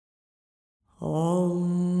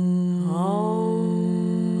Om,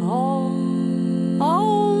 om, om,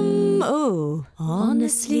 om. Oh,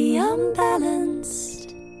 honestly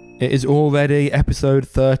unbalanced. It is already episode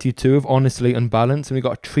 32 of Honestly Unbalanced, and we've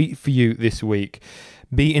got a treat for you this week.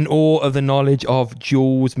 Be in awe of the knowledge of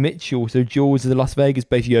Jules Mitchell. So Jules is a Las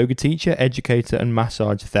Vegas-based yoga teacher, educator, and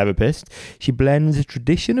massage therapist. She blends the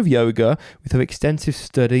tradition of yoga with her extensive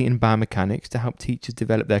study in biomechanics to help teachers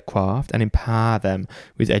develop their craft and empower them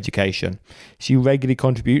with education. She regularly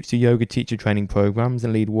contributes to yoga teacher training programs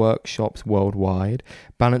and lead workshops worldwide,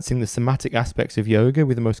 balancing the somatic aspects of yoga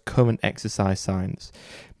with the most current exercise science.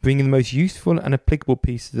 Bringing the most useful and applicable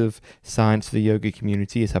pieces of science to the yoga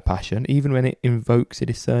community is her passion, even when it invokes a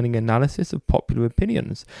discerning analysis of popular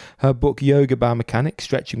opinions. Her book, Yoga Biomechanics,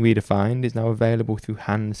 Stretching Redefined, is now available through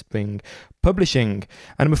Handspring Publishing.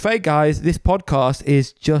 And I'm afraid, guys, this podcast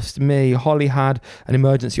is just me. Holly had an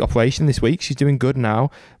emergency operation this week. She's doing good now,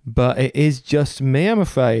 but it is just me, I'm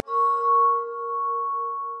afraid.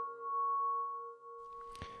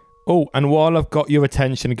 Oh, and while I've got your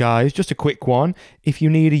attention, guys, just a quick one. If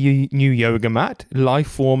you need a new yoga mat,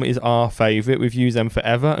 Lifeform is our favourite. We've used them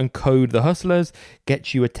forever, and code The Hustlers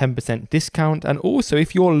gets you a 10% discount. And also,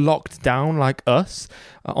 if you're locked down like us,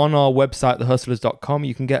 on our website, thehustlers.com,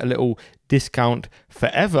 you can get a little discount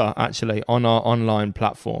forever, actually, on our online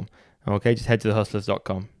platform. Okay, just head to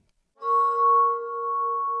thehustlers.com.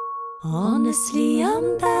 Honestly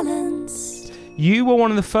unbalanced. You were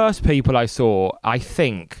one of the first people I saw, I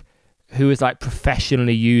think, who was like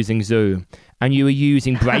professionally using Zoom, and you were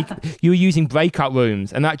using breakout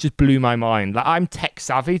rooms, and that just blew my mind. Like, I'm tech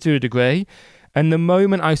savvy to a degree, and the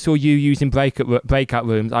moment I saw you using breakout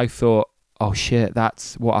rooms, I thought, oh shit,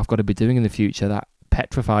 that's what I've got to be doing in the future. That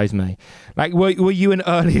petrifies me. Like, were you an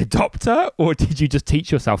early adopter, or did you just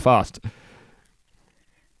teach yourself fast?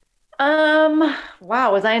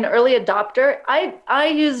 Wow, was I an early adopter? I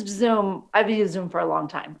used Zoom. I've used Zoom for a long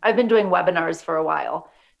time. I've been doing webinars for a while.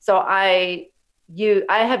 So I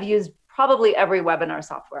have used probably every webinar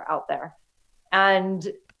software out there.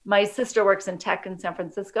 And my sister works in tech in San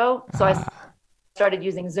Francisco. So I started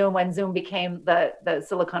using Zoom when Zoom became the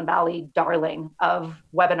Silicon Valley darling of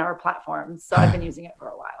webinar platforms. So I've been using it for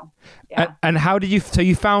a while. Yeah. And how did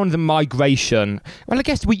you found the migration? Well, I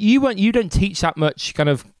guess you don't teach that much kind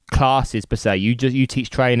of classes per se. You teach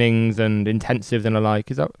trainings and intensives and the like.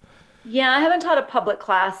 Is that? Yeah, I haven't taught a public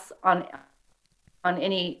class on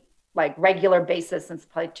any like regular basis since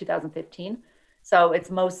probably 2015. So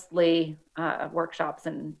it's mostly workshops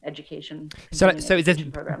and education. So there's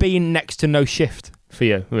been next to no shift for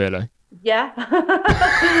you, really? Yeah.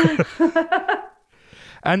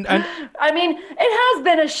 and I mean, it has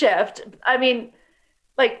been a shift. I mean,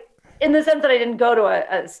 like, in the sense that I didn't go to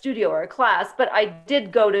a studio or a class, but I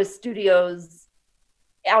did go to studios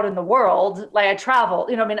out in the world. Like, I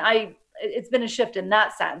traveled, it's been a shift in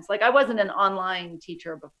that sense. Like, I wasn't an online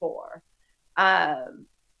teacher before.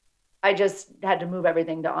 I just had to move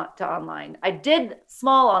everything to online. I did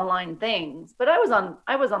small online things, but I was on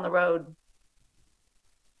the road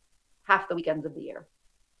half the weekends of the year.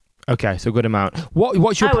 Okay, so a good amount.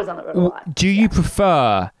 What's your? I was on the road a lot. Do you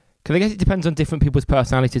prefer? Because I guess it depends on different people's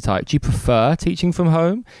personality type. Do you prefer teaching from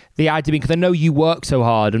home? The idea being, because I know you work so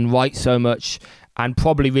hard and write so much, and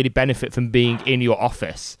probably really benefit from being in your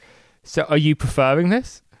office. So are you preferring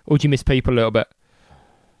this, or do you miss people a little bit?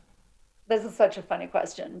 This is such a funny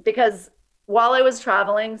question, because while I was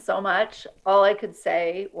traveling so much, all I could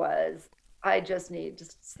say was, I just need to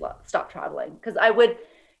stop traveling. Because I would,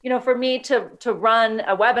 for me to run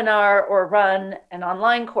a webinar or run an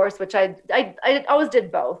online course, which I always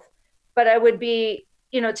did both, but I would be,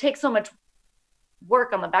 take so much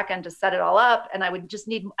work on the back end to set it all up. And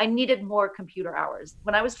I needed more computer hours.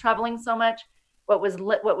 When I was traveling so much, what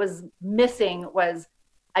was missing was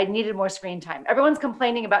I needed more screen time. Everyone's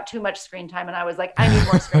complaining about too much screen time. And I was like, I need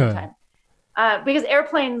more screen time. Because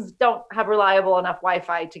airplanes don't have reliable enough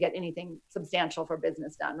Wi-Fi to get anything substantial for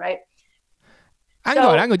business done, right? Hang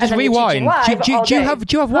on, just rewind. Do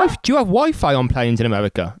you have Wi-Fi on planes in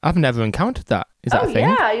America? I've never encountered that. Is that a thing?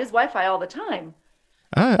 Yeah, I use Wi-Fi all the time.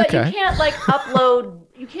 Oh, but okay.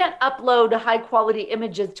 You can't upload high quality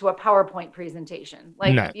images to a PowerPoint presentation.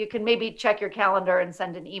 Like, no. You can maybe check your calendar and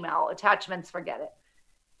send an email. Attachments, forget it.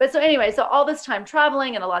 But so anyway, so all this time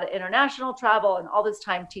traveling and a lot of international travel and all this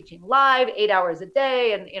time teaching live, 8 hours a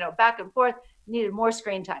day and, back and forth, needed more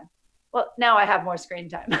screen time. well, now I have more screen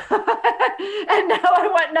time. And now I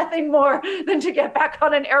want nothing more than to get back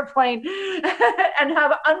on an airplane and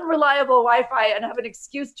have unreliable Wi-Fi and have an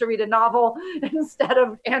excuse to read a novel instead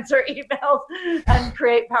of answer emails and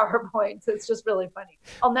create PowerPoints. It's just really funny.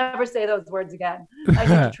 I'll never say those words again. I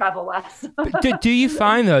need to travel less. Do you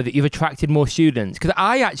find, though, that you've attracted more students? Because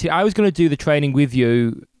I was going to do the training with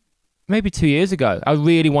you maybe 2 years ago. I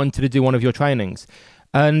really wanted to do one of your trainings.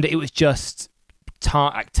 And it was just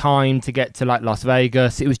time to get to like Las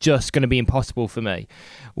Vegas. It was just going to be impossible for me.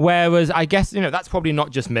 Whereas I guess, that's probably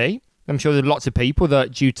not just me. I'm sure there's lots of people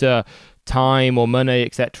that due to time or money,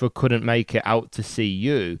 etc., couldn't make it out to see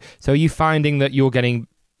you. So are you finding that you're getting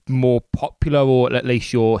more popular, or at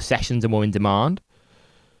least your sessions are more in demand?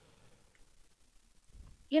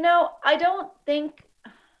 I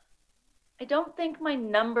don't think my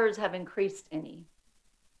numbers have increased any.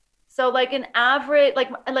 So like an average,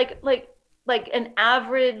 like an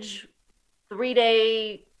average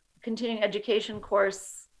 3-day continuing education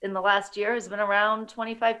course in the last year has been around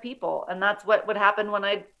 25 people. And that's what would happen when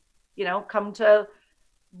I, come to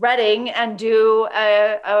Reading and do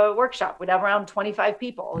a workshop. We'd have around 25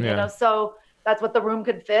 people, so that's what the room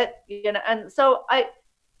could fit, And so I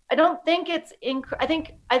don't think it's, I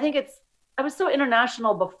think it's, I was so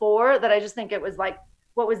international before that I just think it was like,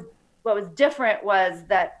 what was different was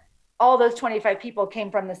that all those 25 people came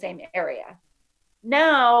from the same area.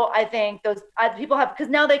 Now, I think those people have, because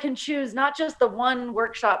now they can choose not just the one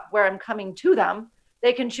workshop where I'm coming to them,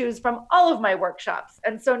 they can choose from all of my workshops.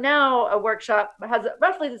 And so now a workshop has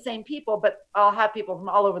roughly the same people, but I'll have people from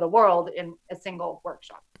all over the world in a single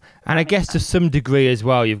workshop. And I guess to some degree as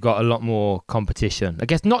well, you've got a lot more competition. I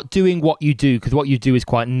guess not doing what you do, because what you do is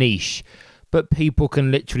quite niche, but people can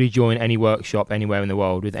literally join any workshop anywhere in the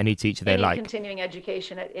world with any teacher they like. Continuing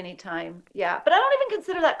education at any time. Yeah. But I don't even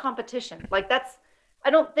consider that competition. I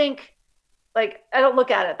don't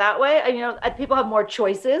look at it that way. People have more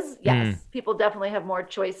choices. Yes. People definitely have more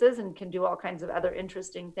choices and can do all kinds of other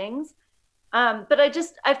interesting things. But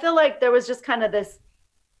I feel like there was just kind of this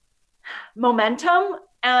momentum,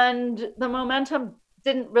 and the momentum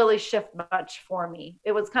didn't really shift much for me.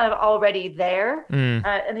 It was kind of already there.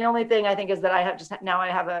 And the only thing I think is that I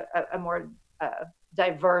have a more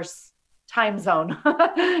diverse time zone.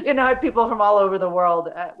 I have people from all over the world,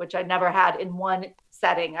 which I never had in one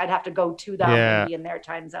setting. I'd have to go to them and be in their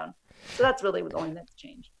time zone. So that's really the only thing that's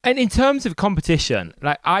changed. And in terms of competition,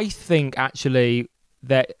 I think actually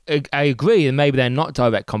that I agree, and maybe they're not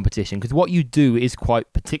direct competition, because what you do is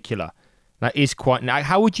quite particular.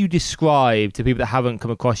 How would you describe to people that haven't come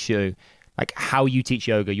across you, how you teach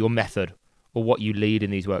yoga, your method, or what you lead in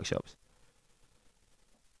these workshops?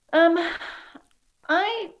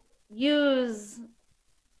 I use,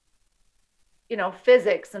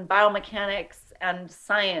 physics and biomechanics and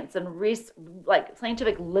science and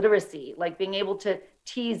scientific literacy, being able to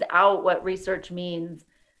tease out what research means.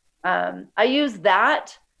 I use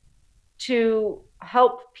that to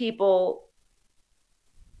help people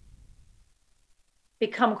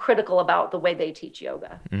become critical about the way they teach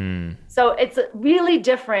yoga. So it's really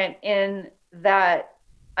different in that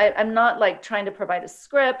I'm not trying to provide a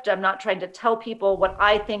script. I'm not trying to tell people what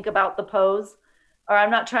I think about the pose, or I'm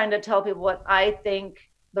not trying to tell people what I think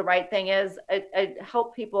the right thing is. I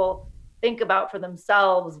help people think about for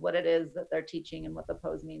themselves what it is that they're teaching and what the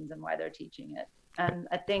pose means and why they're teaching it. And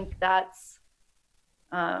I think that's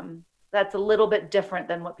a little bit different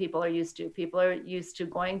than what people are used to. People are used to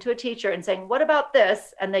going to a teacher and saying, what about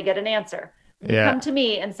this? And they get an answer. When you come to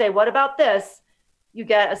me and say, what about this? You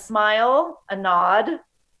get a smile, a nod,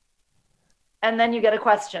 and then you get a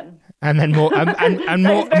question. And then more, and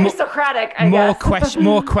more, very Socratic, I guess.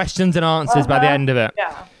 More questions and answers by the end of it.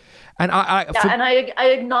 Yeah. And I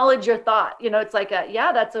acknowledge your thought. It's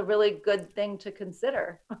that's a really good thing to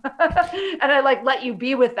consider. And I let you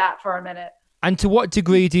be with that for a minute. And to what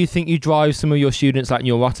degree do you think you drive some of your students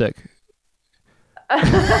neurotic?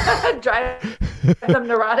 Drive them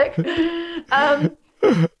neurotic?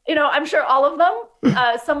 I'm sure all of them.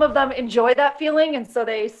 Some of them enjoy that feeling, and so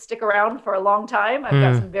they stick around for a long time. I've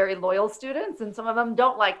got some very loyal students, and some of them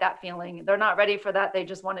don't like that feeling. They're not ready for that. They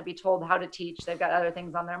just want to be told how to teach. They've got other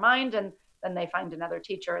things on their mind, and then they find another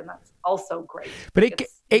teacher, and that's also great. But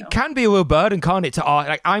it can be a real burden, can't it?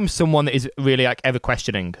 I'm someone that is really ever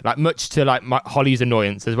questioning, much to my Holly's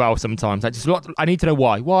annoyance as well. Sometimes I need to know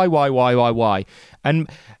why, and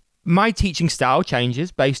my teaching style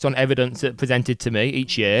changes based on evidence that's presented to me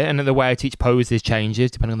each year, and the way I teach poses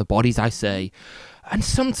changes depending on the bodies I see. And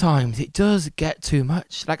sometimes it does get too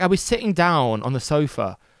much. I was sitting down on the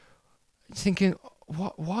sofa thinking,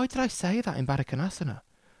 why did I say that in Baddha Konasana?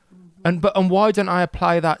 And why don't I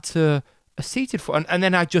apply that to a seated foot? And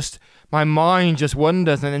then my mind just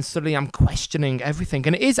wanders, and then suddenly I'm questioning everything.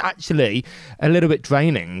 And it is actually a little bit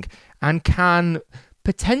draining and can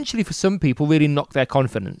potentially for some people really knock their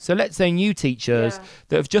confidence. So let's say new teachers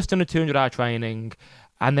that have just done a 200-hour training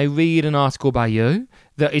and they read an article by you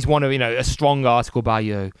that is one of, a strong article by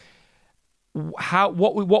you.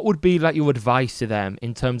 What would be like your advice to them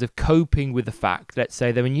in terms of coping with the fact, let's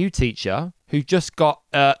say they're a new teacher who just got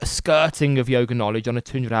a skirting of yoga knowledge on a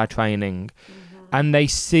 200-hour training, and they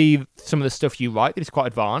see some of the stuff you write that is quite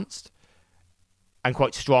advanced and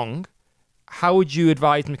quite strong. How would you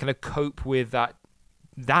advise them to kind of cope with that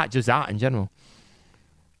in general?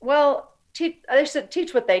 Well, they should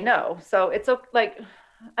teach what they know. So it's like,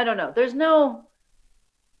 I don't know. There's no,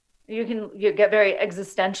 you get very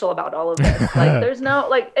existential about all of this. Like there's no,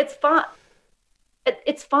 like, it's fine.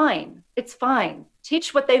 It's fine. It's fine.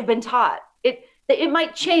 Teach what they've been taught. It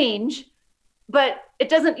might change, but it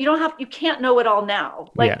doesn't, you can't know it all now.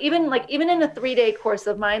 Even in a 3-day course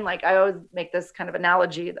of mine, like I always make this kind of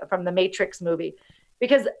analogy from the Matrix movie,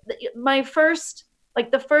 because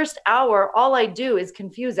the first hour, all I do is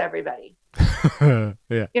confuse everybody.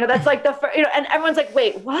 That's like and everyone's like,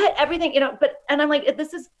 wait, what? Everything, and I'm like,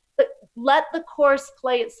 let the course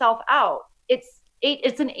play itself out. It's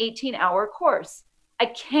an 18-hour course. I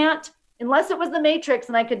can't, unless it was the Matrix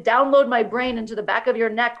and I could download my brain into the back of your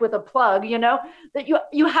neck with a plug, that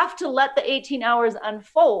you have to let the 18 hours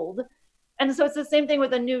unfold. And so it's the same thing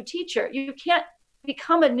with a new teacher. You can't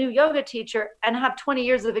become a new yoga teacher and have 20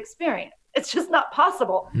 years of experience. It's just not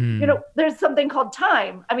possible. There's something called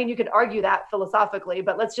time. I mean, you could argue that philosophically,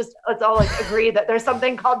 but let's all agree that there's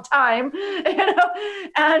something called time,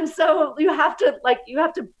 and so you have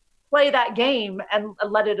to play that game and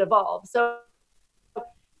let it evolve. So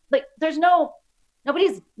there's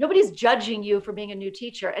nobody's judging you for being a new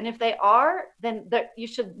teacher. And if they are, then you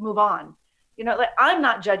should move on. I'm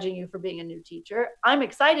not judging you for being a new teacher. I'm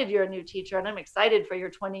excited you're a new teacher, and I'm excited for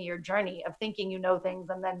your 20-year journey of thinking you know things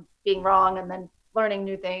and then being wrong and then learning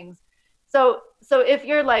new things. So if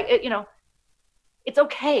you're like, it's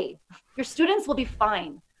okay. Your students will be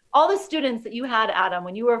fine. All the students that you had, Adam,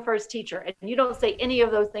 when you were a first teacher, and you don't say any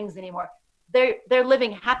of those things anymore, they're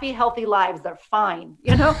living happy, healthy lives. They're fine.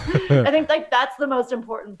 I think that's the most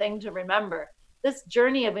important thing to remember. This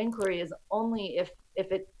journey of inquiry is only if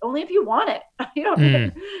you want it.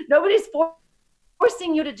 Nobody's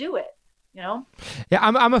forcing you to do it. Yeah,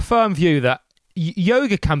 I'm a firm view that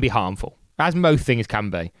yoga can be harmful, as most things can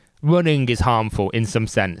be. Running is harmful in some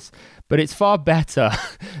sense, but it's far better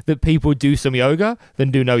that people do some yoga than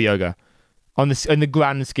do no yoga in the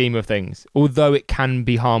grand scheme of things, although it can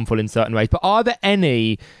be harmful in certain ways. But are there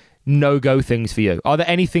any no-go things for you? Are there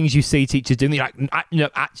any things you see teachers doing that you're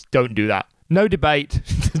like, don't do that? No debate.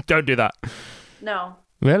 Don't do that. No.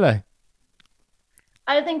 Really?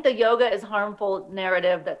 I think the yoga is harmful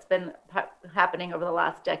narrative that's been happening over the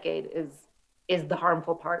last decade is the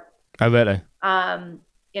harmful part. Oh, really? I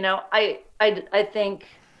think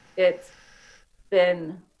it's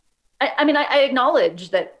been, I acknowledge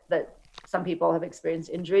that some people have experienced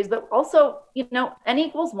injuries, but also,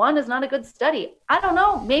 N=1 is not a good study. I don't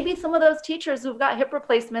know. Maybe some of those teachers who've got hip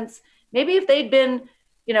replacements, maybe if they'd been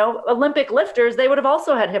Olympic lifters, they would have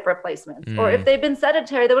also had hip replacements. Or if they've been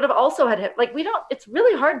sedentary, they would have also had hip. It's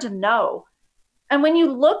really hard to know. And when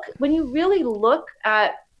you really look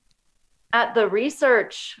at the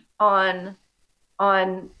research on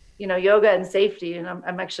yoga and safety, and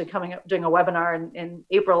I'm actually coming up doing a webinar in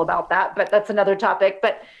April about that, but that's another topic.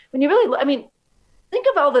 But when you really, think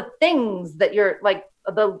of all the things that you're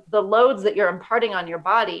the loads that you're imparting on your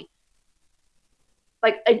body,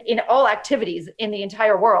 in all activities in the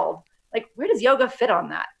entire world, where does yoga fit on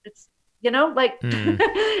that? It's,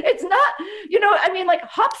 it's not,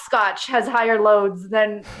 hopscotch has higher loads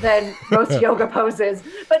than most yoga poses,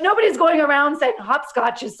 but nobody's going around saying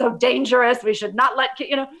hopscotch is so dangerous. We should not let,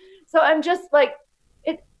 so I'm just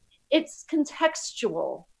it's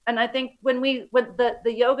contextual. And I think when the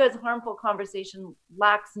yoga is harmful conversation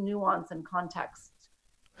lacks nuance and context.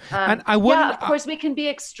 And I wonder, of course, we can be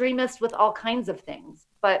extremist with all kinds of things,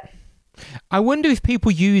 but I wonder if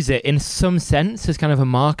people use it in some sense as kind of a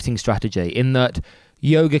marketing strategy, in that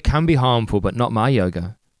yoga can be harmful, but not my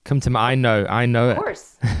yoga. Come to my, I know it. Of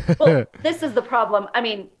course. Well, this is the problem.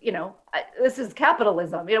 This is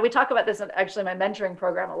capitalism. We talk about this in actually my mentoring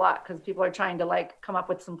program a lot, because people are trying to come up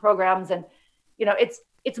with some programs, and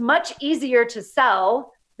it's much easier to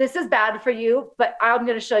sell. This is bad for you, but I'm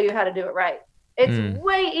going to show you how to do it right. It's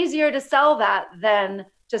way easier to sell that than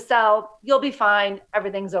to sell, you'll be fine,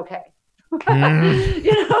 everything's okay. Like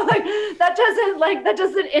that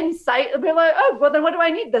doesn't incite. Be like, oh, well, then what do I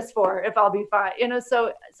need this for if I'll be fine?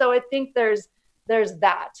 So I think there's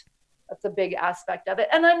that. That's a big aspect of it.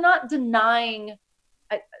 And I'm not denying,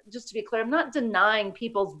 just to be clear, I'm not denying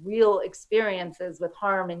people's real experiences with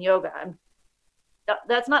harm in yoga. I'm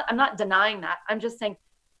not denying that. I'm just saying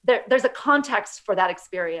there's a context for that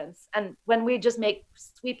experience. And when we just make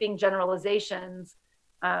sweeping generalizations,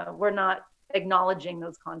 we're not acknowledging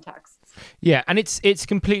those contexts. Yeah, and it's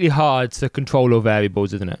completely hard to control all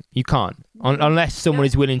variables, isn't it? You can't, unless someone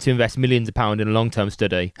is willing to invest millions of pounds in a long-term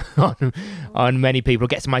study on many people,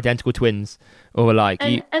 get some identical twins or alike.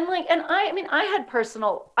 I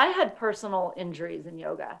had personal injuries in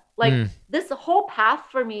yoga. This whole path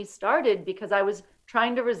for me started because I was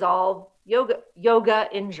trying to resolve yoga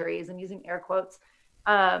injuries. I'm using air quotes.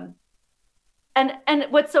 And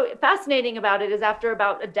what's so fascinating about it is after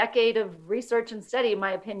about a decade of research and study,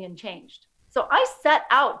 my opinion changed. So I set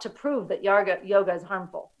out to prove that yoga is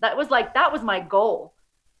harmful. That was my goal.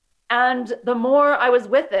 And the more I was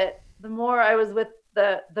with it, the more I was with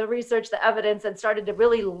the research, the evidence, and started to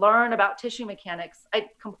really learn about tissue mechanics, I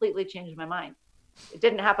completely changed my mind. It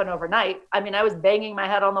didn't happen overnight. I mean, I was banging my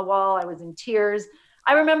head on the wall. I was in tears.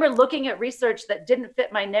 I remember looking at research that didn't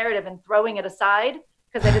fit my narrative and throwing it aside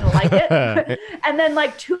because I didn't like it. And then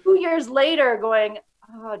 2 years later going,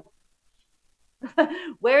 oh,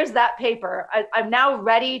 where's that paper? I'm now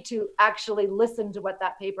ready to actually listen to what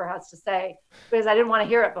that paper has to say because I didn't want to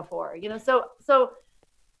hear it before,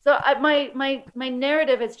 my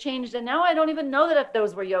narrative has changed. And now I don't even know that if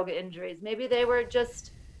those were yoga injuries. Maybe they were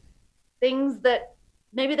just things that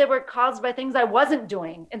maybe they were caused by things I wasn't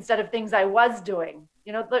doing instead of things I was doing.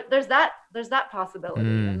 There's that possibility.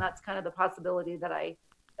 And that's kind of the possibility that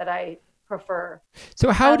I prefer. So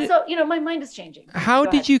my mind is changing. How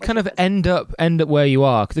did you kind of end up where you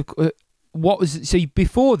are? Because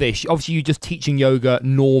before this, obviously you're just teaching yoga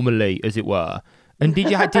normally, as it were. And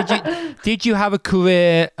did you have a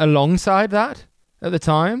career alongside that at the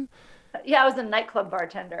time? Yeah, I was a nightclub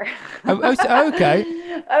bartender. Okay.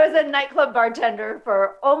 I was a nightclub bartender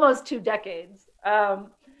for almost 2 decades.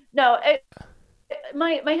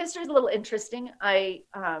 My history is a little interesting. My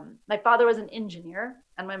father was an engineer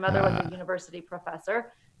and my mother was a university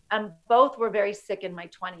professor, and both were very sick in my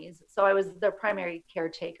 20s. So I was their primary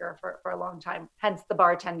caretaker for a long time, hence the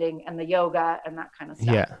bartending and the yoga and that kind of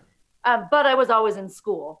stuff. Yeah. But I was always in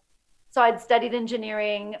school. So I'd studied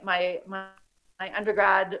engineering. My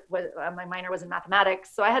undergrad was my minor was in mathematics.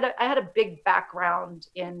 So I had a big background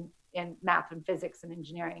in math and physics and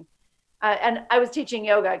engineering. And I was teaching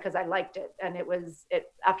yoga because I liked it. And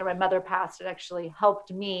after my mother passed, it actually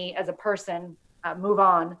helped me as a person move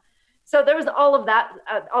on. So there was all of that.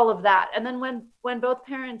 And then when both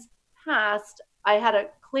parents passed, I had a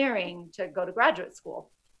clearing to go to graduate school.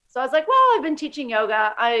 So I was like, well, I've been teaching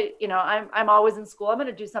yoga. I'm always in school. I'm going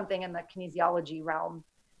to do something in the kinesiology realm.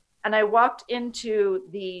 And I walked into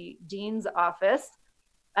the dean's office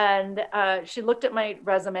and she looked at my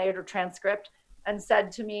resume or transcript and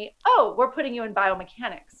said to me, oh, we're putting you in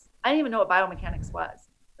biomechanics. I didn't even know what biomechanics was.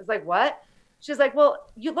 I was like, what? She's like,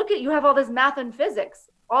 well, you have all this math and physics.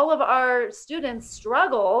 All of our students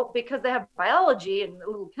struggle because they have biology and a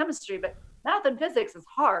little chemistry, but math and physics is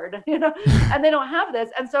hard, and they don't have this.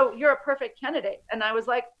 And so you're a perfect candidate. And I was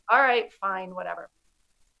like, all right, fine, whatever.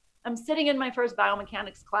 I'm sitting in my first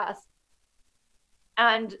biomechanics class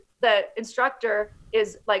and the instructor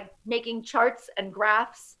is making charts and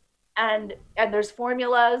graphs and there's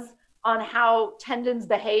formulas on how tendons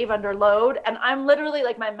behave under load. And I'm literally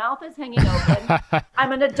my mouth is hanging open.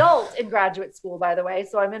 I'm an adult in graduate school, by the way.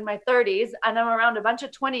 So I'm in my 30s and I'm around a bunch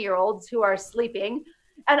of 20-year-olds who are sleeping.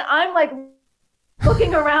 And I'm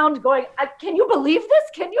looking around going, can you believe this?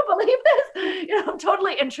 Can you believe this? I'm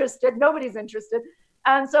totally interested. Nobody's interested.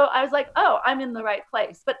 And so I was like, oh, I'm in the right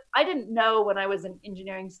place. But I didn't know when I was an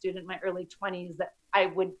engineering student in my early 20s that I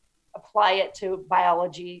would apply it to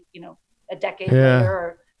biology, a decade later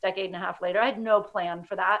or decade and a half later. I had no plan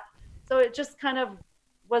for that. So it just kind of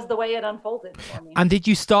was the way it unfolded for me. And did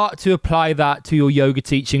you start to apply that to your yoga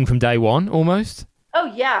teaching from day one almost? Oh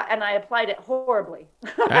yeah, and I applied it horribly.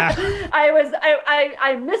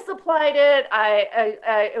 I misapplied it.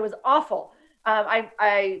 It was awful.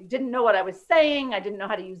 I didn't know what I was saying. I didn't know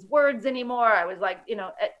how to use words anymore. I was I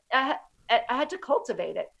had to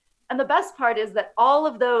cultivate it. And the best part is that all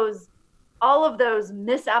of those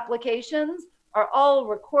misapplications are all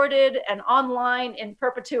recorded and online in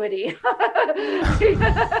perpetuity.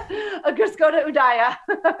 Just go to Udaya.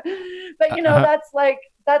 But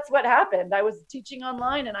that's what happened. I was teaching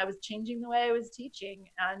online and I was changing the way I was teaching,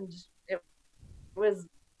 and it was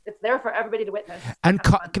It's there for everybody to witness. And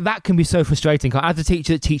that can be so frustrating. As a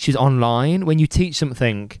teacher that teaches online, when you teach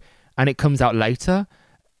something and it comes out later,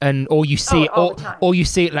 or you see or you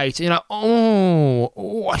see it later, you're like,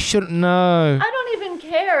 oh, I shouldn't know. I don't even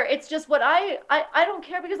care. It's just what I don't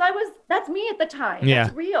care because that's me at the time. Yeah.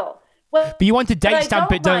 It's real. But you want to date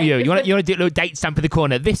stamp it, don't you? You want to do a little date stamp in the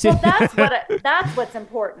corner. That's what's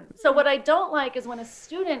important. So what I don't like is when a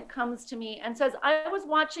student comes to me and says, I was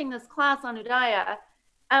watching this class on Udaya.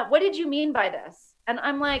 What did you mean by this? And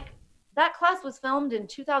I'm like, that class was filmed in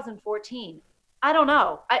 2014. I don't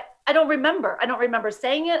know. I don't remember. I don't remember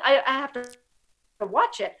saying it. I have to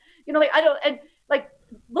watch it.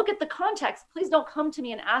 Look at the context. Please don't come to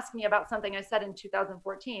me and ask me about something I said in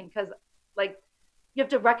 2014 because you have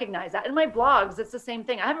to recognize that. In my blogs, it's the same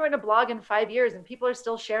thing. I haven't written a blog in 5 years and people are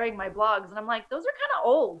still sharing my blogs. And I'm like, those are kind of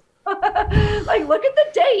old. Look at the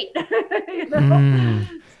date.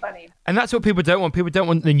 It's funny. And that's what people don't want. People don't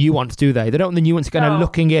want the nuance, do they? They don't want the nuance kind of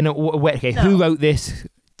looking in at, who wrote this?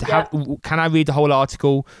 Can I read the whole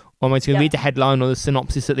article? Or am I going to read the headline or the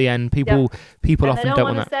synopsis at the end? People often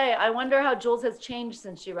don't want that. I wonder how Jules has changed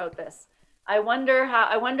since she wrote this. I wonder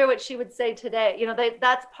what she would say today.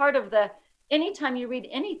 That's part of anytime you read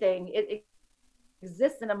anything, it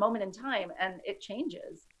exists in a moment in time and it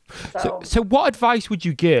changes. So what advice would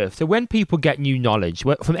you give? So when people get new knowledge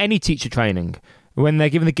from any teacher training, when they're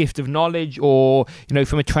given the gift of knowledge or,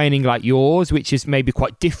 from a training like yours, which is maybe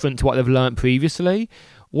quite different to what they've learned previously,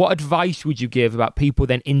 what advice would you give about people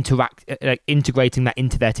then integrating that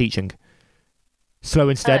into their teaching? Slow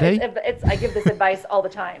and steady? I give this advice all the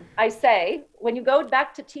time. I say, when you go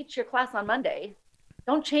back to teach your class on Monday,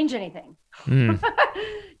 don't change anything.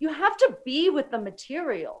 You have to be with the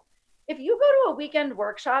material. If you go to a weekend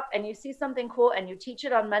workshop and you see something cool and you teach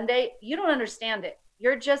it on Monday, you don't understand it.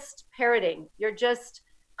 You're just parroting. You're just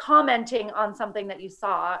commenting on something that you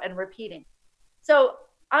saw and repeating. So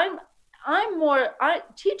I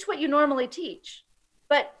teach what you normally teach,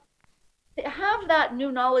 but have that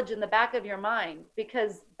new knowledge in the back of your mind,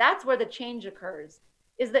 because that's where the change occurs,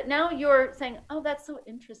 is that now you're saying, oh, that's so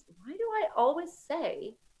interesting. Why do I always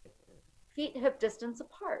say feet hip distance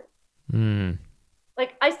apart?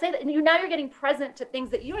 I say that, and now you're getting present to things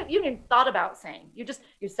that you haven't even thought about saying.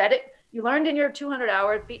 You said it. You learned in your 200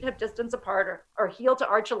 hours, feet hip distance apart, or heel to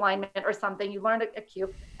arch alignment or something. You learned a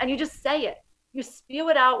cue, and you just say it. You spew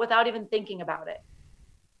it out without even thinking about it.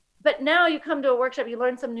 But now you come to a workshop, you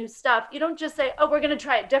learn some new stuff. You don't just say, oh, we're going to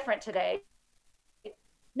try it different today.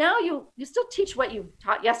 Now you still teach what you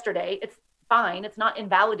taught yesterday. It's fine. It's not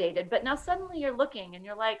invalidated. But now suddenly you're looking and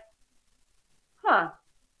you're like,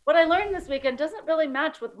 what I learned this weekend doesn't really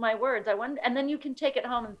match with my words. And then you can take it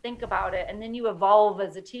home and think about it. And then you evolve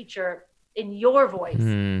as a teacher in your voice,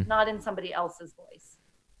 not in somebody else's voice.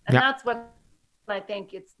 And that's what I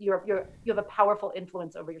think you have a powerful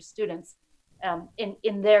influence over your students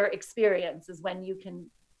in their experience, is when you can,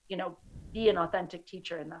 be an authentic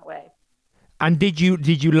teacher in that way. And did you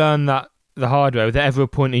learn that the hard way? Was there ever a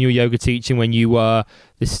point in your yoga teaching when you were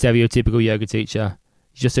the stereotypical yoga teacher?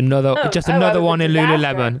 Just another one in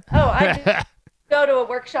Lululemon. I go to a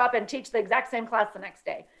workshop and teach the exact same class the next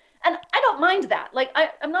day. And I don't mind that.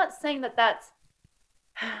 I'm not saying that's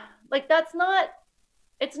not,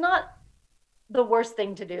 it's not the worst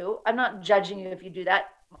thing to do. I'm not judging you if you do that.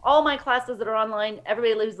 All my classes that are online,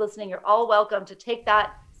 everybody who's listening, you're all welcome to take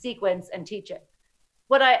that sequence and teach it.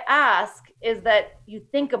 What I ask is that you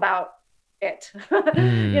think about it.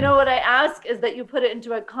 What I ask is that you put it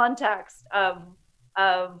into a context of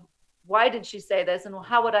why did she say this and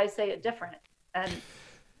how would I say it different?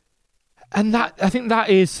 And that, I think that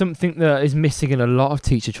is something that is missing in a lot of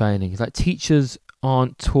teacher training. Like, teachers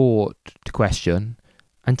aren't taught to question,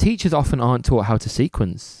 and teachers often aren't taught how to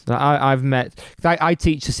sequence. I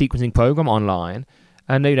teach a sequencing program online,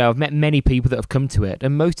 and I've met many people that have come to it,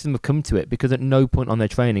 and most of them have come to it because at no point on their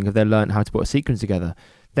training have they learned how to put a sequence together.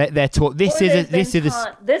 They're taught this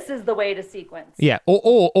is the way to sequence. Yeah,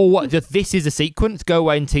 or what? Just this is a sequence. Go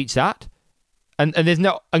away and teach that, and there's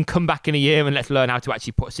and come back in a year and let's learn how to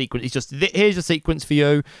actually put a sequence. It's just here's a sequence for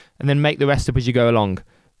you, and then make the rest up as you go along.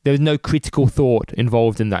 There's no critical thought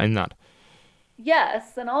involved in that.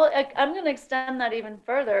 Yes, and I'm going to extend that even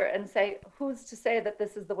further and say, who's to say that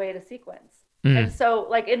this is the way to sequence? And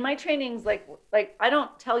so, in my trainings, I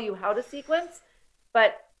don't tell you how to sequence,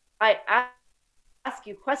 but I ask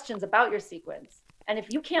you questions about your sequence. And if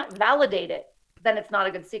you can't validate it, then it's not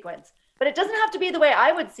a good sequence. But it doesn't have to be the way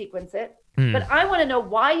I would sequence it. But I want to know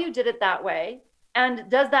why you did it that way. And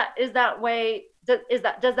does that way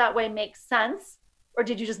make sense? Or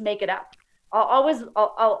did you just make it up?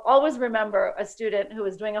 I'll always remember a student who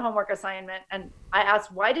was doing a homework assignment, and I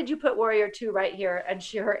asked, "Why did you put Warrior 2 right here?" And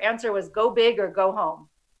her answer was, "Go big or go home."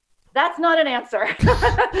 That's not an answer. Like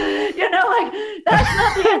that's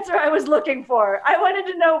not the answer I was looking for. I wanted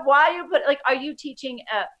to know why you put, like, are you teaching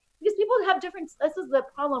because people have different, this is the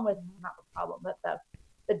problem with, not the problem, but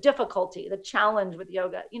the difficulty, the challenge with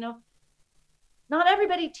yoga. Not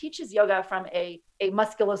everybody teaches yoga from a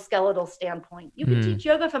musculoskeletal standpoint. You can teach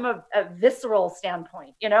yoga from a visceral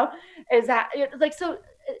standpoint, is that like, so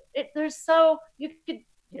you could,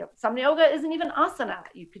 some yoga isn't even asana.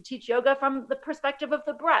 You could teach yoga from the perspective of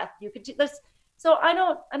the breath. You could teach this. So I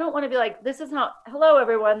don't want to be like, this is how, hello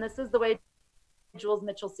everyone, this is the way Jules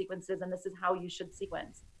Mitchell sequences, and this is how you should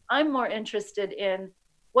sequence. I'm more interested in,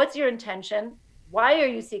 what's your intention? Why are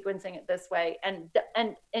you sequencing it this way? And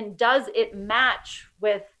does it match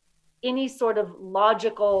with any sort of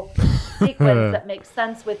logical sequence that makes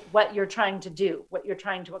sense with what you're trying to do, what you're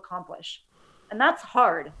trying to accomplish? And that's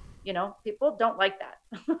hard. People don't like that.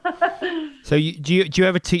 So do you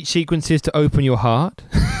ever teach sequences to open your heart?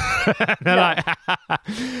 No. No.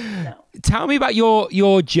 Tell me about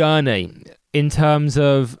your journey in terms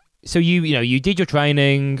of, so you did your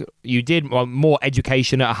training, you did more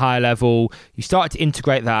education at a higher level, you started to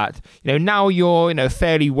integrate that. Now you're a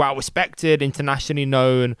fairly well respected, internationally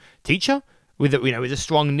known teacher with a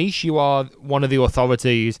strong niche. You are one of the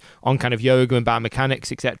authorities on kind of yoga and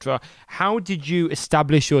biomechanics, etc. How did you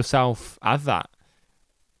establish yourself as that?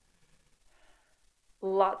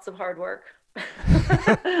 Lots of hard work.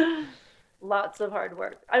 Lots of hard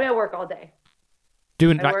work. I work all day.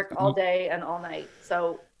 I work all day and all night.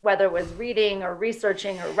 So whether it was reading or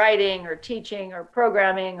researching or writing or teaching or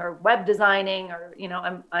programming or web designing, or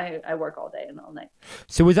I work all day and all night.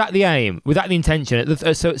 So was that the aim? Was that the intention?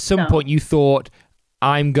 So at some point you thought,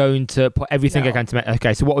 I'm going to put everything I can to make.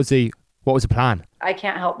 Okay, so what was the plan? I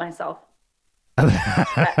can't help myself.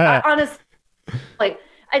 I honestly, like,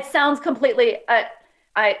 it sounds completely.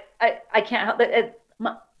 I can't help it.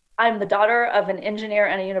 I'm the daughter of an engineer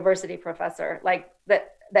and a university professor. Like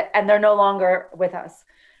that, and they're no longer with us.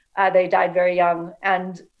 They died very young.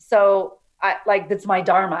 And so that's my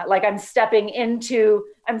dharma. Like I'm stepping into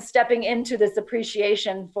this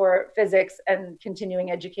appreciation for physics and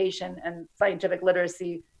continuing education and scientific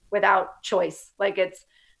literacy without choice. Like it's,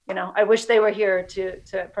 I wish they were here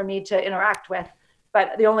for me to interact with,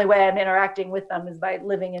 but the only way I'm interacting with them is by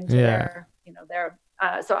living into their.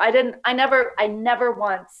 So I never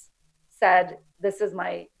once said,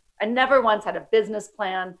 I never once had a business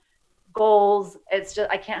plan, goals. It's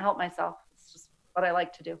just, I can't help myself. It's just what I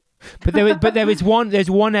like to do. There's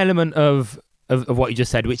one element of what you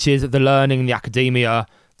just said, which is the learning, the academia,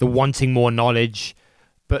 the wanting more knowledge.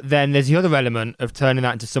 But then there's the other element of turning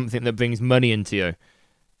that into something that brings money into you.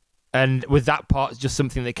 And was that part just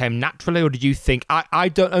something that came naturally, or did you think, I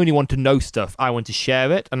don't only want to know stuff, I want to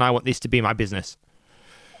share it, and I want this to be my business?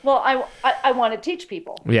 Well, I want to teach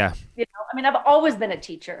people. Yeah. I've always been a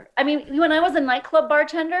teacher. When I was a nightclub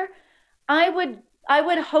bartender, I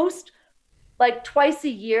would host, like twice a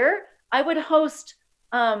year, I would host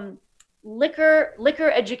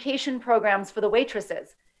liquor education programs for the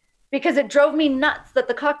waitresses, because it drove me nuts that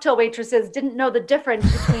the cocktail waitresses didn't know the difference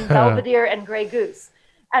between Belvedere and Grey Goose.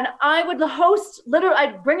 And I would host,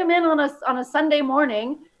 I'd bring them in on a Sunday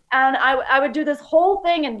morning, and I would do this whole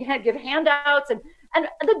thing and give handouts and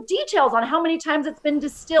the details on how many times it's been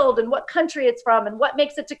distilled and what country it's from and what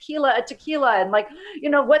makes a tequila and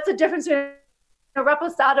what's the difference between a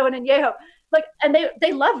reposado and añejo. Like, and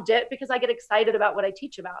they loved it because I get excited about what I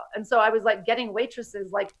teach about. And so I was like getting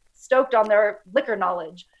waitresses like stoked on their liquor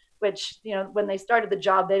knowledge, which, when they started the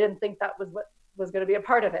job, they didn't think that was what was going to be a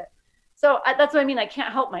part of it. So that's what I mean. I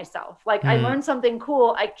can't help myself. Like I learned something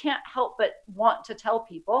cool. I can't help but want to tell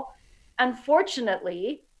people. And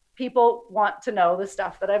fortunately, people want to know the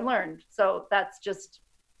stuff that I've learned. So that's just,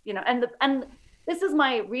 and this is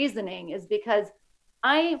my reasoning, is because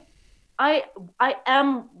I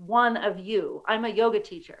am one of you. I'm a yoga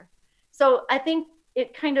teacher. So I think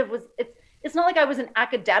it kind of was, it's not like I was an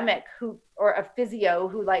academic or a physio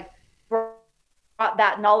who like brought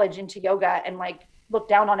that knowledge into yoga and like looked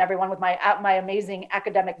down on everyone with my amazing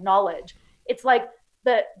academic knowledge. It's like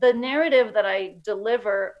the narrative that I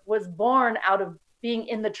deliver was born out of being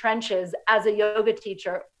in the trenches as a yoga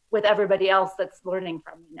teacher with everybody else that's learning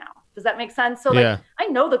from me now. Does that make sense? So I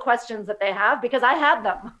know the questions that they have because I had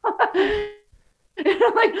them.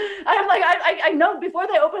 I know before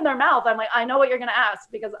they open their mouth, I'm like, I know what you're going to ask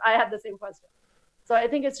because I had the same question. So I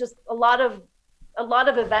think it's just a lot of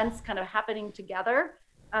events kind of happening together,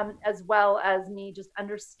 as well as me just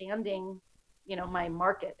understanding, my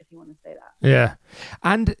market, if you want to say that. Yeah.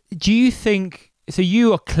 And do you think, so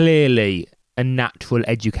you are clearly a natural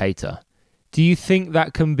educator. Do you think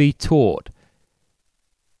that can be taught?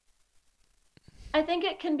 I think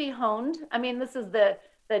it can be honed. I mean, this is the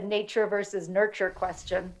nature versus nurture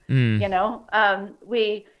question. Mm.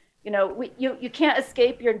 You can't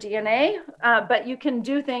escape your DNA, but you can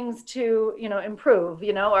do things to, improve,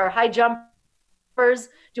 or high jumpers.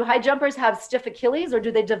 Do high jumpers have stiff Achilles, or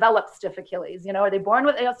do they develop stiff Achilles? Are they born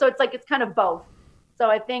with, so it's kind of both. So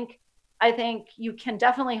I think you can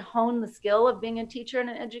definitely hone the skill of being a teacher and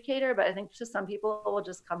an educator, but I think to some people it will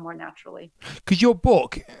just come more naturally. Because your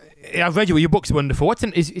book, I've read your book's wonderful.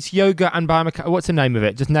 It's yoga and biomechanics. What's the name of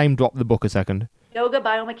it? Just name drop the book a second. Yoga,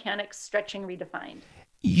 biomechanics, stretching redefined.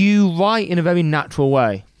 You write in a very natural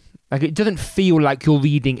way. Like, it doesn't feel like you're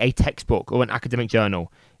reading a textbook or an academic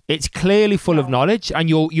journal. It's clearly full of knowledge, and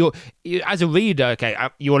you're as a reader, okay,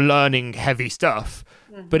 you're learning heavy stuff,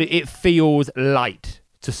 but it feels light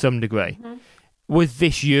to some degree. Mm-hmm. Was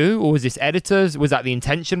this you, or was this editors? Was that the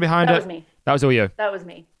intention behind it? That was me. That was all you? That was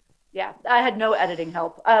me. Yeah, I had no editing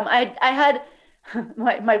help. I had,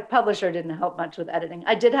 my publisher didn't help much with editing.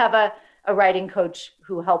 I did have a writing coach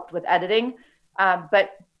who helped with editing,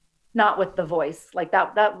 but not with the voice. Like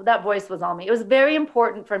that voice was all me. It was very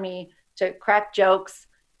important for me to crack jokes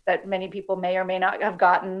that many people may or may not have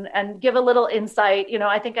gotten and give a little insight.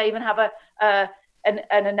 I think I even have an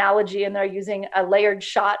analogy in there using a layered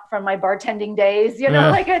shot from my bartending days,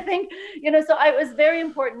 I think, so it was very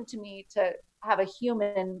important to me to have a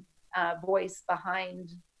human voice behind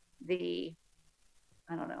that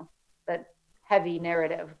heavy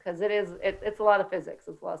narrative, because it's a lot of physics,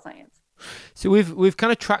 it's a lot of science. So we've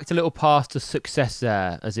kind of tracked a little path to success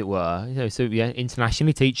there, as it were.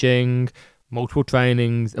 Internationally teaching, multiple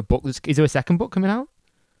trainings, a book. Is there a second book coming out?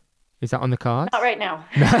 Is that on the cards? Not right now.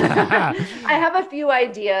 I have a few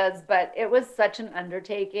ideas, but it was such an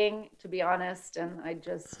undertaking, to be honest. And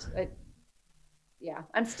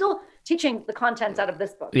I'm still teaching the contents out of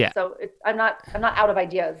this book. Yeah. So I'm not out of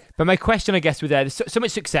ideas. But my question, I guess, was there's so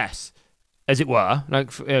much success, as it were,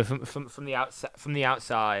 like from the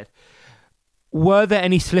outside. Were there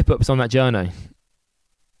any slip-ups on that journey?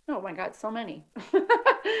 Oh my God, so many.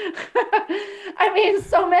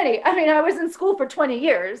 So many. I was in school for 20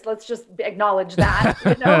 years. Let's just acknowledge that.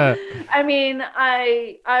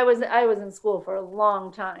 I was in school for a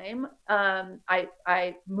long time.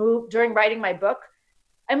 I moved during writing my book.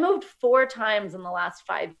 I moved 4 times in the last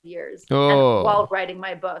 5 years. Oh. And while writing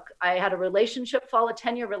my book, I had a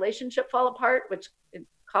 10-year relationship fall apart, which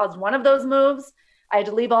caused one of those moves. I had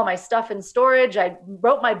to leave all my stuff in storage. I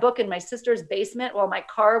wrote my book in my sister's basement while my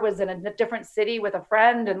car was in a different city with a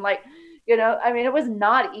friend. And it was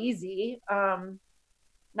not easy,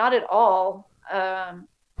 not at all. And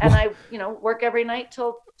I, work every night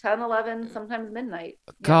till 10, 11, sometimes midnight.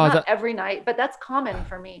 Not every night, but that's common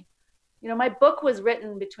for me. My book was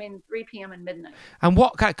written between 3 p.m. and midnight. And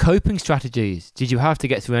what kind of coping strategies did you have to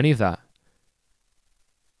get through any of that?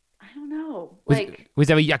 Was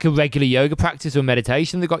there a regular yoga practice or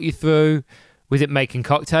meditation that got you through? Was it making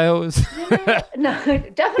cocktails? No,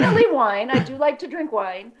 definitely wine. I do like to drink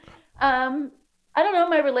wine. I don't know,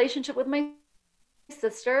 my relationship with my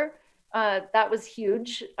sister, that was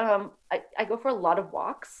huge. I go for a lot of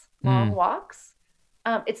walks, long walks.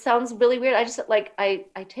 It sounds really weird.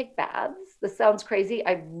 I take baths. This sounds crazy.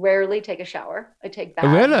 I rarely take a shower. I take baths.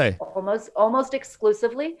 Oh, really? Almost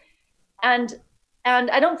exclusively. And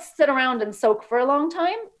I don't sit around and soak for a long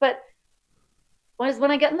time, but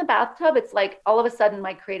when I get in the bathtub, it's like all of a sudden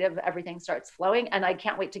my creative everything starts flowing, and I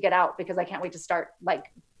can't wait to get out because I can't wait to start. I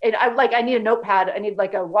need a notepad. I need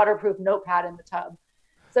like a waterproof notepad in the tub.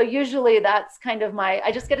 So usually that's kind of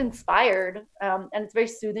I just get inspired, and it's very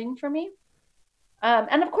soothing for me.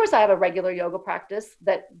 And of course I have a regular yoga practice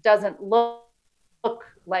that doesn't look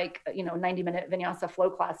like 90-minute vinyasa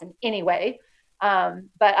flow class in any way.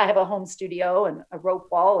 But I have a home studio and a rope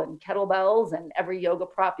wall and kettlebells and every yoga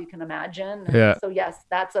prop you can imagine. Yeah. So yes,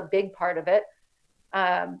 that's a big part of it.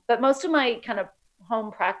 But most of my kind of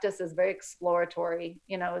home practice is very exploratory,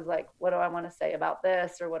 is like, what do I want to say about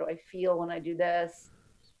this? Or what do I feel when I do this?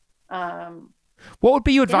 What would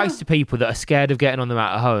be your advice to people that are scared of getting on the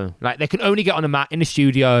mat at home? Like, they can only get on a mat in the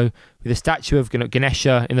studio with a statue of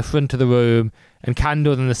Ganesha in the front of the room and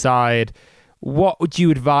candles on the side. What would you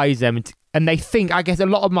advise them? And they think, I guess a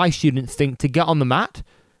lot of my students think, to get on the mat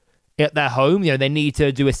at their home, they need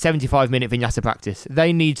to do a 75-minute vinyasa practice.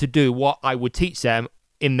 They need to do what I would teach them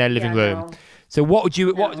in their living room. No. So what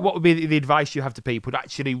would be the advice you have to people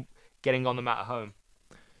actually getting on the mat at home?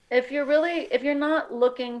 If you're not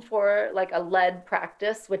looking for like a lead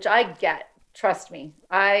practice, which I get, trust me,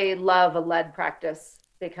 I love a lead practice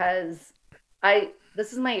because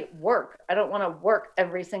this is my work. I don't want to work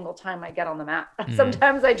every single time I get on the mat.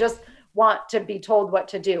 Sometimes I just want to be told what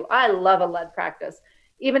to do. I love a lead practice.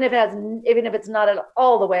 Even if it's not at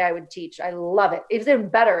all the way I would teach, I love it. It's even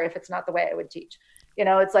better if it's not the way I would teach.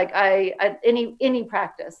 It's like any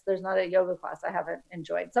practice, there's not a yoga class I haven't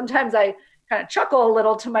enjoyed. Sometimes I kind of chuckle a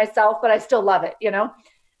little to myself, but I still love it,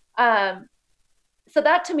 So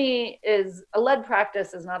that to me is a lead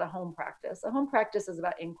practice is not a home practice. A home practice is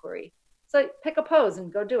about inquiry. So pick a pose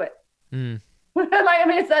and go do it.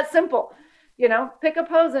 It's that simple, pick a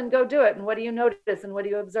pose and go do it. And what do you notice and what do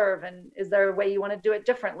you observe? And is there a way you want to do it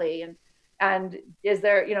differently? And is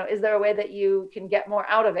there a way that you can get more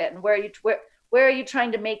out of it? And where are you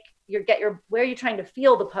trying to where are you trying to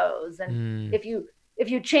feel the pose? And if you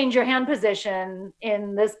change your hand position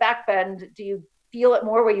in this back bend, do you feel it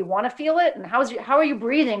more where you want to feel it? And how are you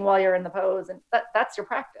breathing while you're in the pose? And that's your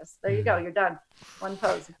practice. There you go. You're done. One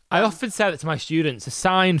pose. I often say that to my students. A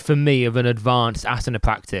sign for me of an advanced asana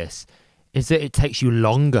practice is that it takes you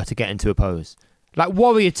longer to get into a pose. Like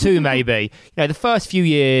Warrior 2, maybe. The first few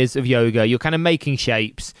years of yoga, you're kind of making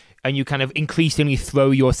shapes and you kind of increasingly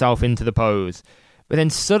throw yourself into the pose. But then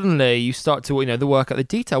suddenly you start to, the work at the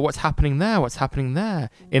detail. What's happening there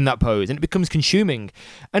in that pose? And it becomes consuming.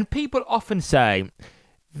 And people often say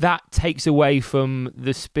that takes away from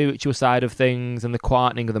the spiritual side of things and the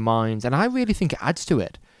quietening of the minds. And I really think it adds to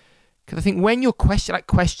it. Because I think when you're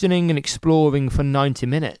questioning and exploring for 90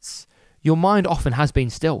 minutes, your mind often has been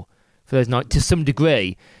still for those nights to some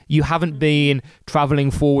degree. You haven't been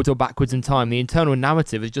traveling forwards or backwards in time. The internal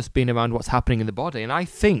narrative has just been around what's happening in the body. And I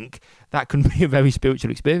think that can be a very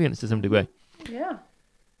spiritual experience to some degree. Yeah.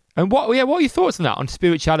 And what are your thoughts on that, on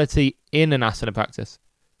spirituality in an asana practice?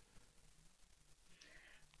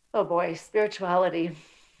 Oh boy, spirituality.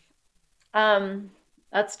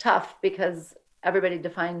 That's tough because everybody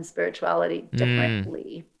defines spirituality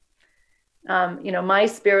differently. My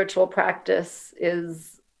spiritual practice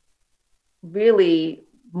is really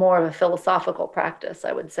more of a philosophical practice,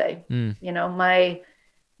 I would say.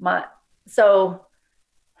 So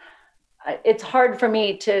it's hard for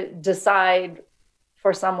me to decide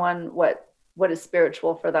for someone what is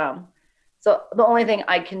spiritual for them. So the only thing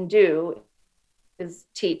I can do is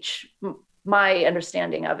teach my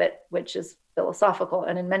understanding of it, which is philosophical.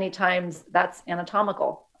 And in many times that's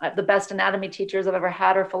anatomical. The best anatomy teachers I've ever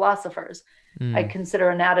had are philosophers. I consider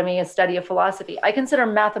anatomy a study of philosophy. I consider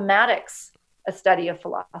mathematics a study of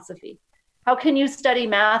philosophy. How can you study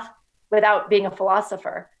math without being a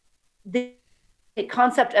philosopher? The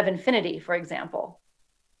concept of infinity, for example,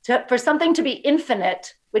 for something to be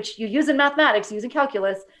infinite, which you use in mathematics, you use in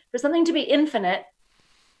calculus, for something to be infinite,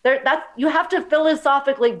 you have to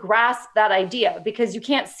philosophically grasp that idea because you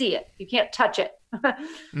can't see it, you can't touch it.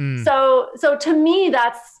 So to me,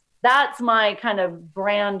 that's my kind of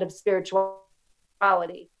brand of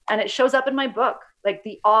spirituality, and it shows up in my book, like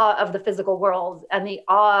the awe of the physical world and the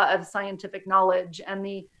awe of scientific knowledge and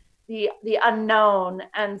the unknown.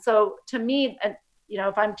 And so to me,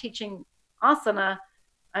 if I'm teaching asana,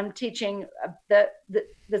 I'm teaching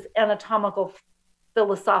this anatomical,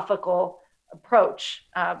 philosophical approach.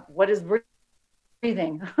 What is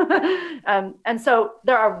breathing? And so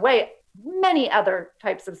there are many other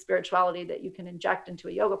types of spirituality that you can inject into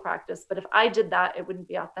a yoga practice. But if I did that, it wouldn't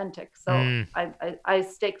be authentic. So I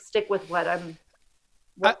stick with what I'm,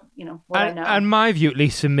 I know. And my view, at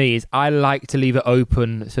least for me, is I like to leave it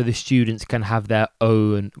open so the students can have their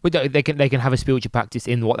own. They can have a spiritual practice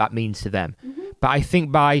in what that means to them. But I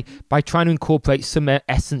think by trying to incorporate some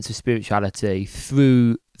essence of spirituality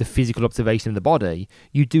through the physical observation of the body,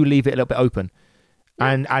 you do leave it a little bit open,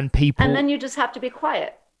 and people. And then you just have to be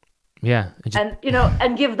quiet. Yeah.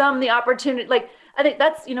 And give them the opportunity. Like, I think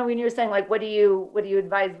that's, when you're saying like, what do you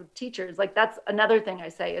advise with teachers? Like, that's another thing I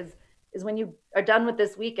say is when you are done with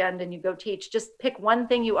this weekend and you go teach, just pick one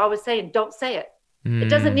thing you always say and don't say it. It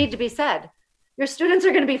doesn't need to be said. Your students are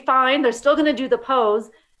going to be fine. They're still going to do the pose.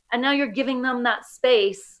 And now you're giving them that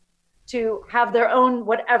space to have their own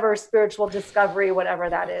whatever spiritual discovery, whatever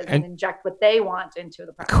that is, and inject what they want into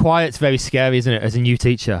the practice. Quiet's very scary, isn't it, as a new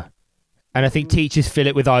teacher? And I think teachers fill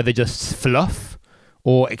it with either just fluff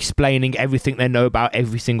or explaining everything they know about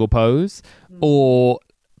every single pose or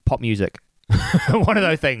pop music. One of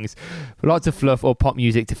those things. Lots of fluff or pop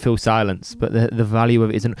music to fill silence, but the value of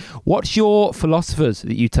it isn't. What's your philosophers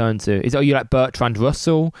that you turn to? Are you like Bertrand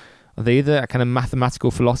Russell? Are they either kind of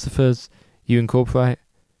mathematical philosophers you incorporate?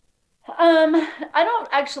 I don't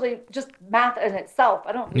actually, just math in itself.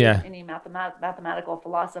 I don't read any mathematical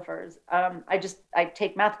philosophers. I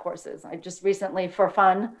take math courses. I just recently, for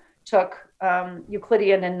fun, took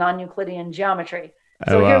Euclidean and non-Euclidean geometry.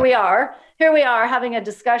 Oh, So wow. here we are having a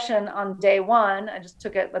discussion on day one. I just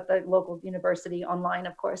took it at the local university online,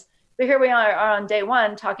 of course. But here we are on day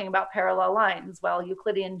one talking about parallel lines. Well,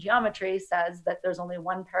 Euclidean geometry says that there's only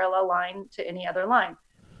one parallel line to any other line.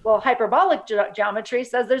 Well, hyperbolic geometry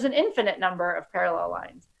says there's an infinite number of parallel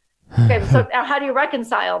lines. Okay, so now how do you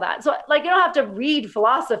reconcile that? So like, you don't have to read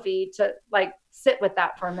philosophy to like sit with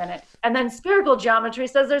that for a minute. And then spherical geometry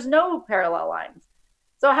says there's no parallel lines.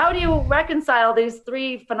 So how do you reconcile these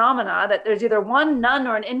three phenomena that there's either one, none,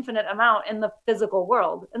 or an infinite amount in the physical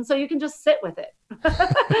world? And so you can just sit with it,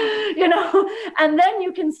 and then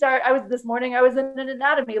you can start. This morning, I was in an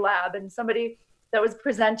anatomy lab, and somebody that was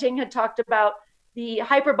presenting had talked about the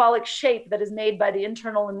hyperbolic shape that is made by the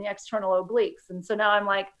internal and the external obliques. And so now I'm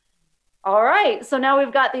like, all right, so now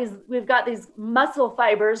we've got these muscle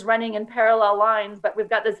fibers running in parallel lines, but we've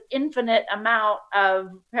got this infinite amount of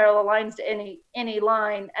parallel lines to any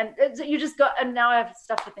line, and you just go. And now I have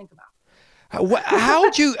stuff to think about.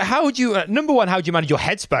 How do you number one, how do you manage your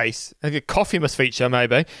headspace? Like a coffee must feature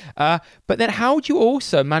maybe, but then how do you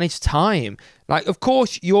also manage time? Like, of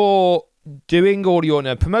course, you're doing all your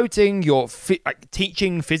promoting, you're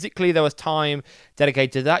teaching physically. There was time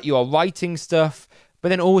dedicated to that. You are writing stuff. But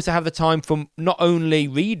then also have the time for not only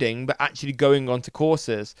reading, but actually going on to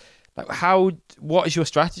courses. Like, what is your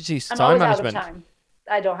strategy for time management? Out of time.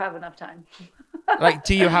 I don't have enough time. Like,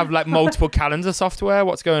 do you have like multiple calendar software?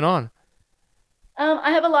 What's going on? I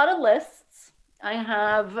have a lot of lists. I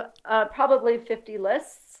have probably 50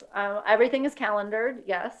 lists. Everything is calendared,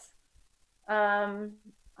 yes. I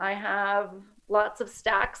have lots of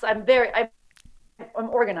stacks. I'm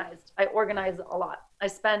organized. I organize a lot. I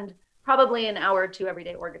spend probably an hour or two every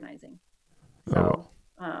day organizing. So,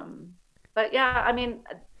 but yeah, I mean,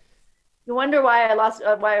 you wonder why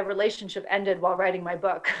why a relationship ended while writing my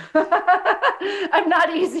book. I'm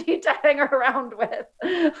not easy to hang around with.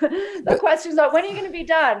 The questions are, when are you going to be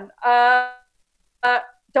done?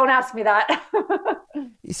 Don't ask me that.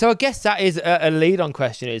 So I guess that is a lead-on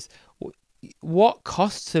question is, what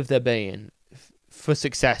costs have there been for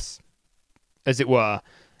success, as it were?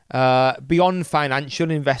 Beyond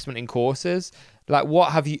financial investment in courses, like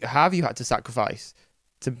what have you had to sacrifice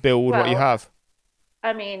to build what you have?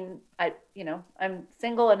 I mean, I'm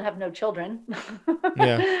single and have no children.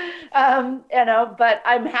 Yeah. But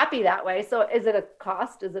I'm happy that way. So is it a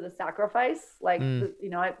cost? Is it a sacrifice? Like,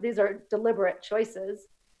 these are deliberate choices.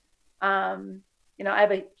 I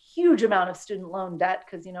have a huge amount of student loan debt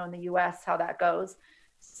because, in the US, how that goes.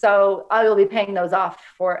 So I will be paying those off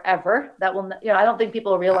forever. That will, I don't think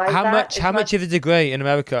people realize how much of a degree in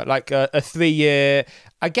America? Like a 3-year,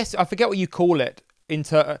 I guess, I forget what you call it.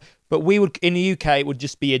 But we would, in the UK, it would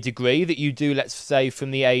just be a degree that you do, let's say,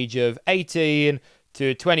 from the age of 18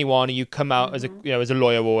 to 21, and you come out as a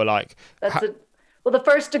lawyer or like. Well, the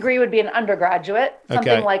first degree would be an undergraduate.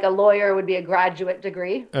 Something like a lawyer would be a graduate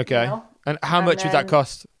degree. Okay. And how much would that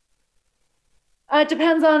cost? It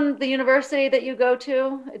depends on the university that you go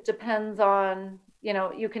to. It depends on,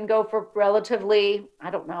 you can go for relatively,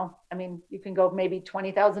 I don't know. I mean, you can go maybe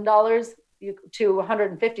 $20,000 to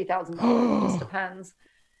 $150,000. It just depends.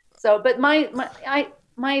 So, but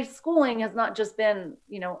my schooling has not just been,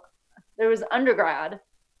 there was undergrad,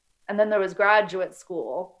 and then there was graduate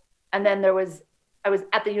school, and then I was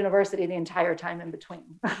at the university the entire time in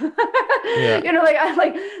between. Yeah.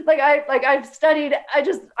 I've studied.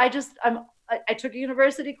 I took a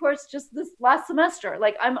university course just this last semester.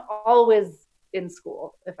 Like, I'm always in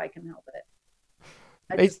school if I can help it.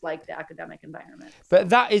 I just like the academic environment. So.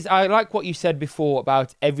 But I like what you said before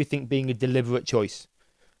about everything being a deliberate choice.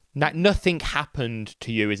 Nothing happened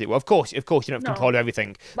to you, is it? Well, of course, you don't have control of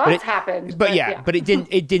everything. Lots happened. But it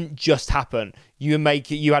didn't just happen. You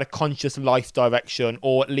had a conscious life direction,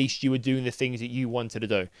 or at least you were doing the things that you wanted to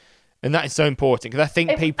do. And that is so important, because I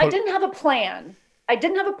think people... I didn't have a plan.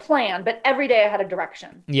 But every day I had a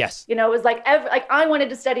direction. Yes. It was like I wanted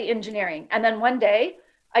to study engineering. And then one day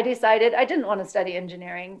I decided I didn't want to study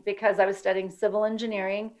engineering because I was studying civil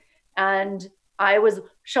engineering, and I was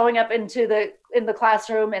showing up in the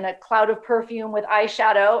classroom in a cloud of perfume with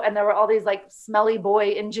eyeshadow, and there were all these like smelly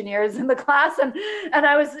boy engineers in the class, and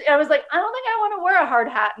I was like, I don't think I want to wear a hard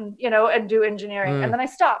hat and do engineering. And then I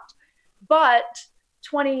stopped. But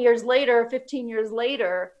 20 years later, 15 years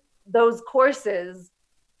later, those courses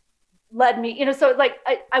led me, so like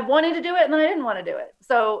I wanted to do it, and then I didn't want to do it.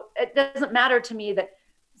 So it doesn't matter to me that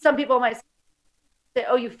some people might say,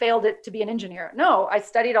 oh, you failed it to be an engineer. No, I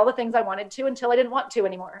studied all the things I wanted to until I didn't want to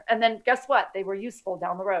anymore. And then guess what? They were useful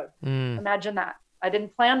down the road. Imagine that. I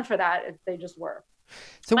didn't plan for that. They just were.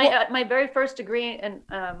 So my very first degree in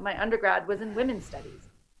my undergrad was in women's studies.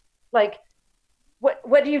 Like,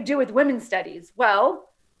 what do you do with women's studies? Well,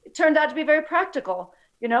 it turned out to be very practical.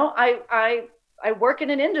 You know, I work in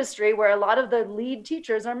an industry where a lot of the lead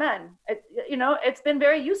teachers are men. It's been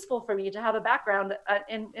very useful for me to have a background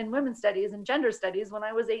in women's studies and gender studies when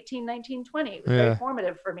I was 18, 19, 20. It was very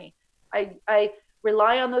formative for me. I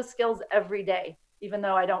rely on those skills every day, even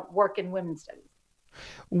though I don't work in women's studies.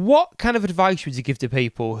 What kind of advice would you give to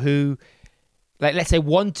people who, like, let's say,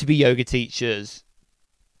 want to be yoga teachers?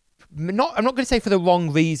 I'm not going to say for the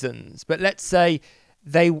wrong reasons, but let's say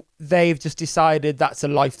they've just decided that's a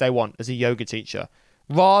life they want as a yoga teacher,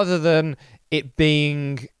 rather than it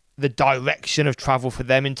being the direction of travel for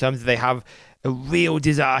them in terms of they have a real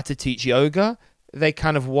desire to teach yoga. They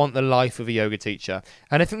kind of want the life of a yoga teacher.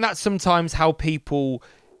 And I think that's sometimes how people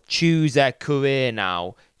choose their career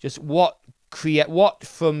now. Just what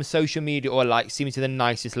from social media or like seems to be the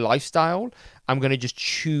nicest lifestyle, I'm going to just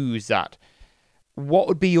choose that. What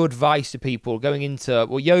would be your advice to people going into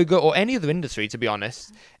yoga or any other industry, to be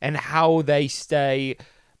honest, and how they stay,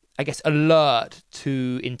 I guess, alert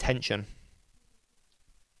to intention?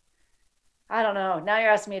 I don't know. Now you're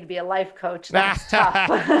asking me to be a life coach. That's tough.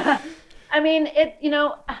 I mean,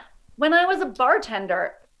 when I was a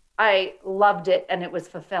bartender, I loved it and it was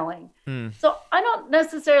fulfilling. So I don't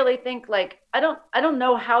necessarily think I don't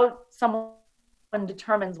know how someone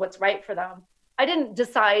determines what's right for them. I didn't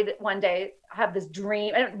decide one day, have this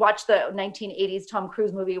dream. I didn't watch the 1980s Tom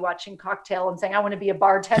Cruise movie, watching Cocktail and saying, I want to be a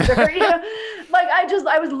bartender.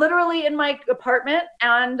 I was literally in my apartment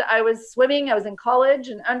and I was swimming. I was in college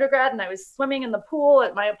and undergrad and I was swimming in the pool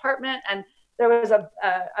at my apartment. And there was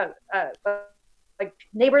like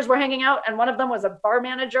neighbors were hanging out and one of them was a bar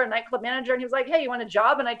manager, a nightclub manager. And he was like, hey, you want a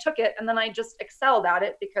job? And I took it. And then I just excelled at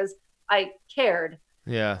it because I cared.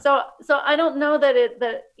 Yeah. So I don't know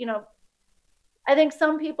I think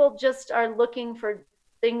some people just are looking for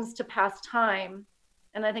things to pass time.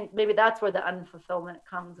 And I think maybe that's where the unfulfillment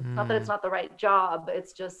comes. It's not that it's not the right job.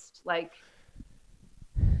 It's just like,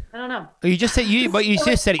 I don't know. You just said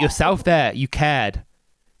just said it yourself there. You cared.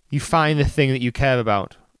 You find the thing that you care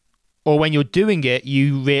about. Or when you're doing it,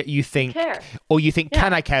 you think,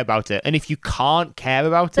 can I care about it? And if you can't care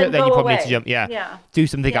about it, then you probably need to jump. Yeah. Do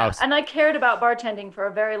something else. And I cared about bartending for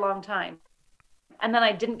a very long time. And then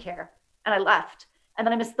I didn't care. And I left. And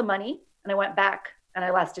then I missed the money. And I went back. And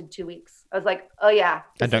I lasted 2 weeks. I was like, oh yeah,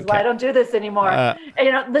 this is why I don't do this anymore.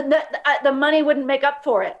 And, the money wouldn't make up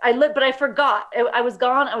for it. But I forgot. I was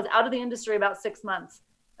gone. I was out of the industry about 6 months.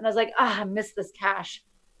 And I was like, I missed this cash.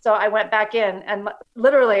 So I went back in and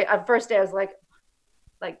literally on first day, I was like,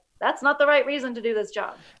 that's not the right reason to do this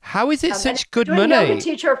job. How is it such good money? If you're a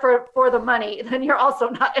teacher for the money, then you're also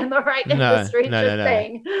not in the right industry.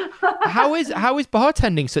 Saying. How is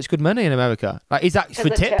bartending such good money in America? Like, is that for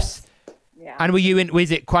tips? Yeah. And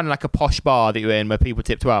was it kind of like a posh bar that you were in where people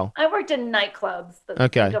tipped well? I worked in nightclubs.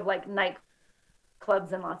 Okay. Think of like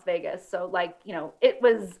nightclubs in Las Vegas. So it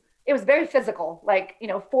was very physical,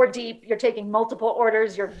 4 deep, you're taking multiple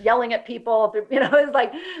orders, you're yelling at people,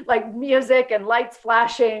 it's like music and lights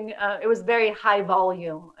flashing. It was very high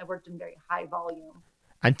volume. I worked in very high volume.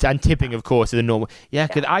 And tipping, of course, is a normal. Yeah,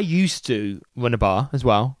 because I used to run a bar as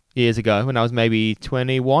well years ago when I was maybe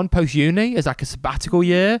 21, post-uni, as like a sabbatical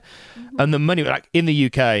year. Mm-hmm. And the money, like in the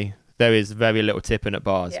UK, there is very little tipping at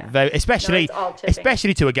bars. Yeah. Especially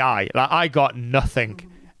to a guy. Like I got nothing. Mm-hmm.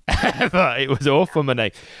 Ever. It was awful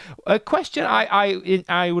money. A question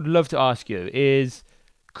I would love to ask you is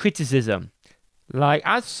criticism. Like,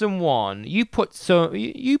 as someone, you put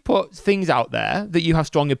things out there that you have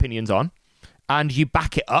strong opinions on, and you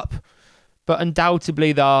back it up. But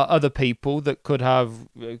undoubtedly, there are other people that could have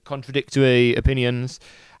contradictory opinions.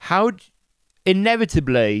 How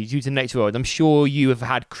inevitably, due to the nature of it, I'm sure you have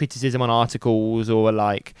had criticism on articles or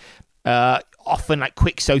often like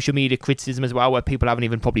quick social media criticism as well, where people haven't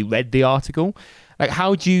even probably read the article. Like,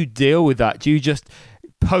 how do you deal with that? Do you just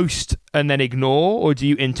post and then ignore, or do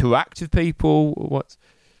you interact with people? What?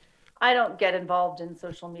 I don't get involved in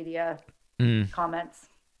social media comments.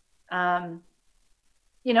 I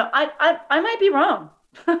might be wrong.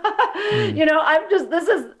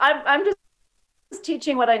 I'm just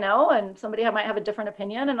teaching what I know, and somebody might have a different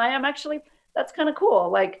opinion, and that's kind of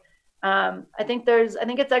cool. I think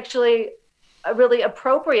it's actually really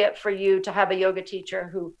appropriate for you to have a yoga teacher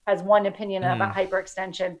who has one opinion about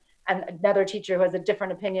hyperextension and another teacher who has a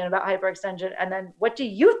different opinion about hyperextension. And then what do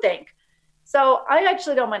you think? So I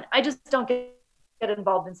actually don't mind. I just don't get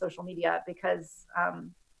involved in social media because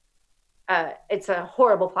it's a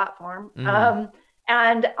horrible platform.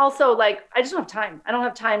 And also, like, I just don't have time. I don't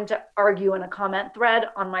have time to argue in a comment thread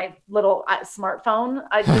on my little smartphone.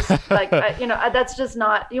 I just that's just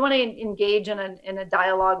not, you want to engage in a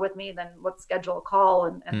dialogue with me, then let's schedule a call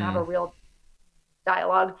and have a real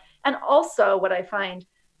dialogue. And also what I find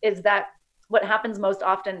is that what happens most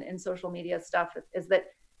often in social media stuff is that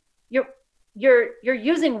you're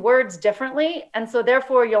using words differently. And so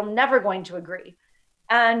therefore you're never going to agree.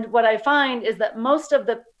 And what I find is that most of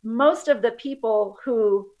the people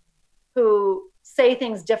who say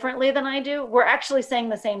things differently than I do, we're actually saying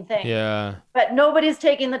the same thing. Yeah. But nobody's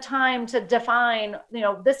taking the time to define,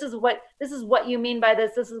 this is what you mean by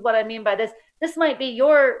this. This is what I mean by this. This might be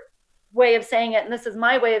your way of saying it, and this is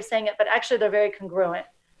my way of saying it, but actually they're very congruent.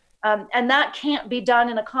 And that can't be done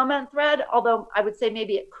in a comment thread, although I would say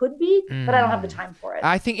maybe it could be, but I don't have the time for it.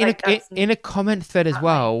 I think in a comment thread as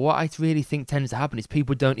well, what I really think tends to happen is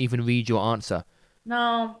people don't even read your answer.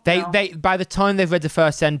 No. They by the time they've read the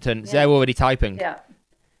first sentence, they're already typing.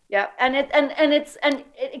 Yeah. And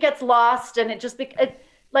it gets lost, and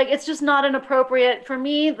it's just not an appropriate for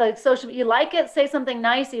me. Like social, you like it, say something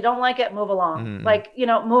nice. You don't like it, move along.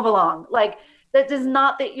 Move along. Like, that is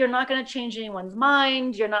not that you're not going to change anyone's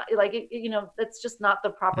mind. You're not that's just not the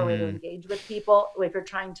proper way to engage with people if you're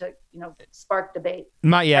trying to, spark debate.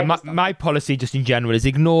 My policy just in general is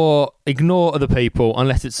ignore other people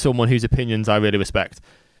unless it's someone whose opinions I really respect.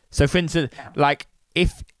 So for instance, like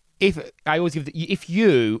if I always give, if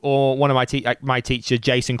you or one of my teacher,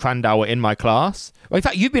 Jason Crandall, were in my class, or in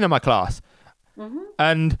fact, you've been in my class,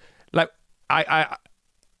 and like I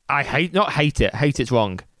hate it's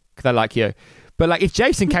wrong because I like you. But like, if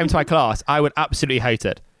Jason came to my class, I would absolutely hate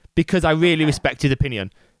it because I really respect his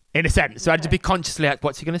opinion, in a sense. So I'd just be consciously like,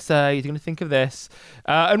 what's he going to say? He's going to think of this.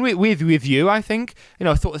 And with you, I think,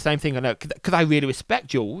 I thought the same thing. I know because I really respect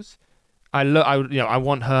Jules. I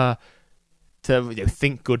want her to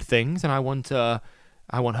think good things, and I want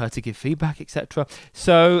her to give feedback, etc.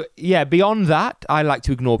 So yeah, beyond that, I like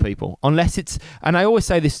to ignore people unless it's, and I always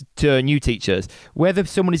say this to new teachers, whether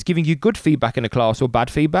someone is giving you good feedback in a class or bad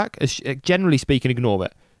feedback, generally speaking, ignore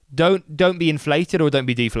it. Don't be inflated or don't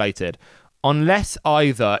be deflated, unless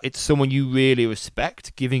either it's someone you really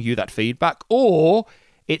respect giving you that feedback, or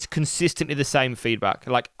it's consistently the same feedback.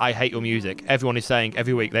 Like, I hate your music. Everyone is saying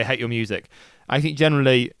every week they hate your music. I think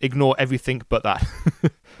generally ignore everything but that.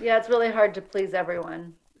 Yeah, it's really hard to please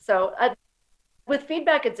everyone. So with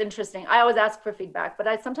feedback, it's interesting. I always ask for feedback, but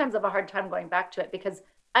I sometimes have a hard time going back to it because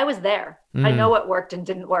I was there. I know what worked and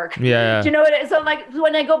didn't work. Yeah. Do you know what it is? So like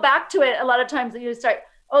when I go back to it, a lot of times you start,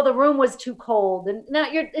 oh, the room was too cold. And now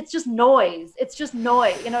it's just noise. It's just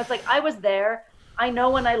noise. It's like, I was there. I know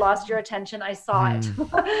when I lost your attention, I saw it.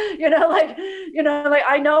 Like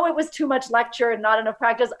I know it was too much lecture and not enough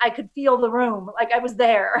practice. I could feel the room, like I was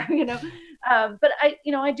there. But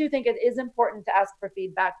I do think it is important to ask for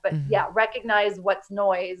feedback. But recognize what's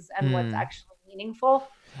noise and what's actually meaningful.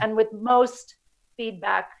 And with most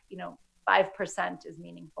feedback, 5% is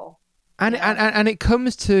meaningful. And it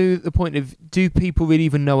comes to the point of, do people really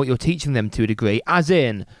even know what you're teaching them to a degree? As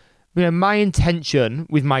in, my intention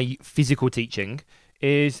with my physical teaching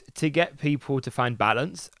is to get people to find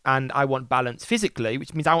balance, and I want balance physically,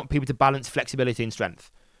 which means I want people to balance flexibility and strength,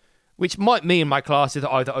 which might mean my classes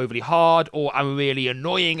are either overly hard or I'm really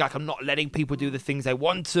annoying, like I'm not letting people do the things they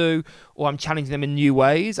want to, or I'm challenging them in new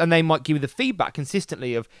ways, and they might give you the feedback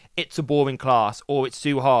consistently of it's a boring class, or it's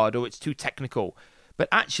too hard, or it's too technical. But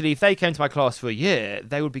actually, if they came to my class for a year,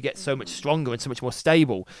 they would get so much stronger and so much more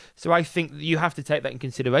stable. So I think you have to take that in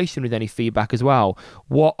consideration with any feedback as well.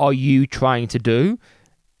 What are you trying to do?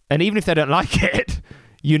 And even if they don't like it,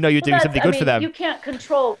 you're doing something good for them. You can't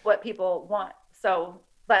control what people want. So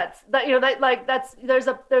there's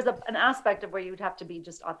an aspect of where you'd have to be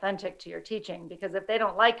just authentic to your teaching, because if they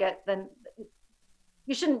don't like it, then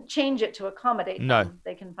you shouldn't change it to accommodate them. No.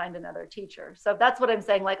 They can find another teacher. So that's what I'm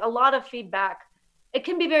saying. Like, a lot of feedback, it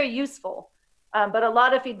can be very useful, but a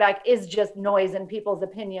lot of feedback is just noise in people's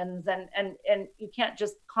opinions, and you can't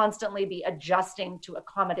just constantly be adjusting to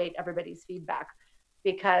accommodate everybody's feedback,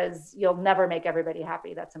 because you'll never make everybody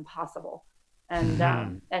happy. That's impossible. And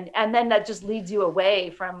then that just leads you away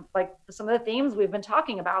from like some of the themes we've been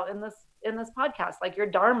talking about in this podcast, like your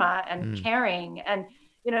dharma and caring. And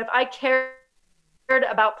if I cared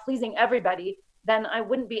about pleasing everybody, then I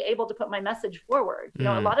wouldn't be able to put my message forward.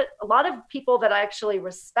 A lot of people that I actually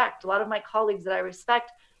respect, a lot of my colleagues that I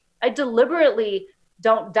respect, I deliberately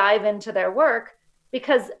don't dive into their work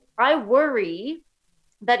because I worry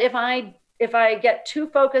that if I get too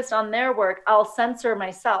focused on their work, I'll censor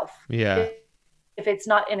myself. Yeah. If it's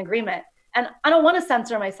not in agreement. And I don't want to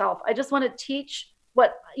censor myself. I just want to teach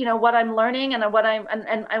what I'm learning and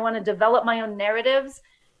and I want to develop my own narratives.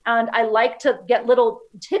 And I like to get little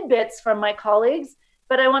tidbits from my colleagues,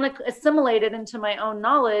 but I want to assimilate it into my own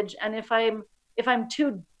knowledge. And if I'm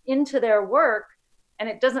too into their work and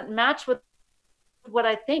it doesn't match with what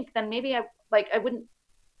I think, then maybe I wouldn't,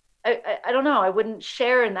 I don't know, I wouldn't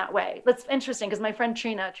share in that way. That's interesting because my friend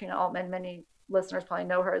Trina Altman, many listeners probably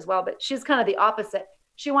know her as well, but she's kind of the opposite.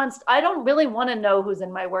 I don't really want to know who's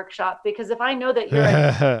in my workshop, because if I know that you're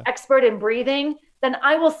an expert in breathing, then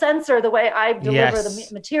I will censor the way I deliver the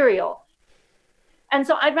material. And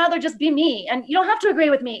so I'd rather just be me. And you don't have to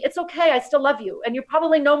agree with me. It's okay. I still love you. And you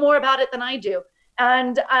probably know more about it than I do.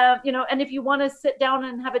 And, and if you want to sit down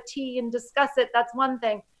and have a tea and discuss it, that's one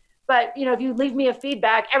thing. But, if you leave me a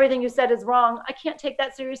feedback, everything you said is wrong, I can't take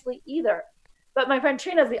that seriously either. But my friend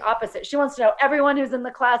Trina is the opposite. She wants to know everyone who's in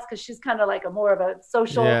the class because she's kind of like more of a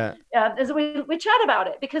social. Yeah. And so we chat about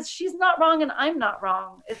it because she's not wrong and I'm not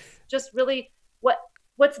wrong. It's just really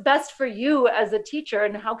what's best for you as a teacher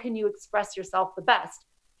and how can you express yourself the best.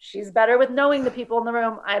 She's better with knowing the people in the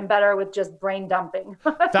room. I'm better with just brain dumping.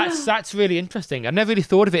 That's really interesting. I never really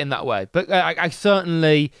thought of it in that way, but I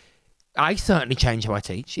certainly change how I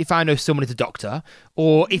teach. If I know someone is a doctor,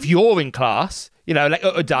 or if you're in class, like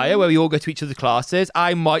at Udaya, where we all go to each other's classes,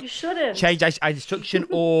 I might change our instruction.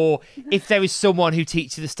 Or if there is someone who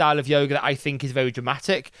teaches a style of yoga that I think is very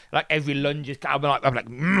dramatic, like every lunge, I'm like,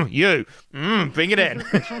 bring it in.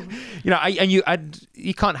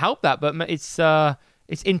 You can't help that, but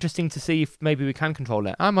it's interesting to see if maybe we can control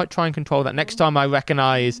it. I might try and control that next time I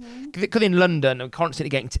recognise, because in London I'm constantly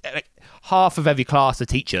getting half of every class are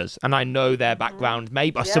teachers, and I know their background,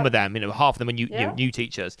 maybe or some of them, half of them are new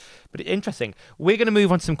teachers. But it's interesting. We're going to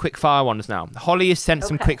move on to some quick fire ones now. Holly has sent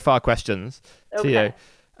some quick fire questions to you.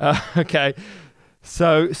 Okay.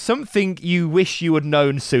 So, something you wish you had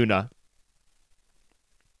known sooner.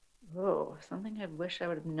 Oh, something I wish I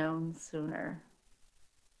would have known sooner.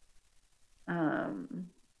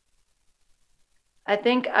 I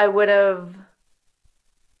think I would have.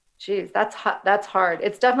 Geez, that's hard.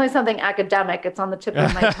 It's definitely something academic. It's on the tip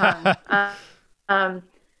of my tongue.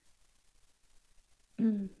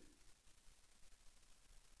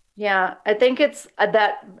 Yeah, I think it's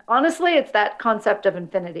that. Honestly, it's that concept of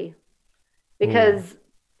infinity, because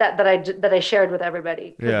that I shared with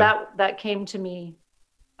everybody, because that came to me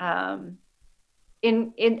in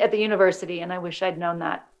at the university, and I wish I'd known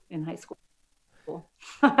that in high school.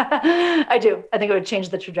 I do. I think it would change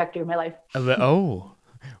the trajectory of my life.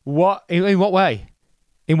 What? In what way?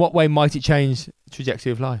 In what way might it change the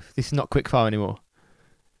trajectory of life? This is not quickfire anymore.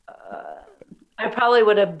 I probably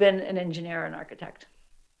would have been an engineer or an architect.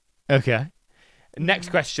 Okay. Next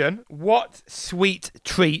question. What sweet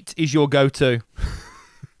treat is your go-to?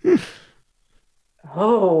 I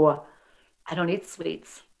don't eat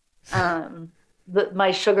sweets.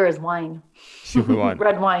 My sugar is wine. Sugar wine.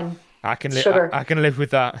 Red wine. I can live with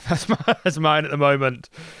that. That's mine at the moment.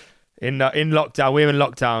 In lockdown, we're in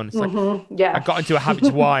lockdown. It's like, I got into a habit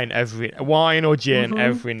of wine or gin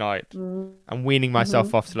every night. I'm weaning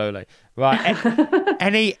myself off slowly. Right.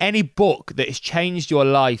 Any book that has changed your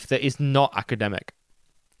life that is not academic?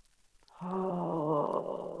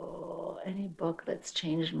 Any book that's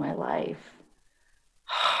changed my life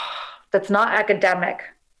that's not academic.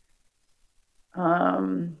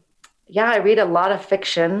 I read a lot of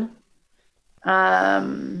fiction.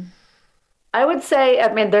 I would say,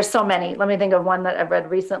 there's so many. Let me think of one that I've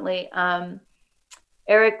read recently.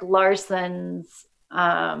 Eric Larson's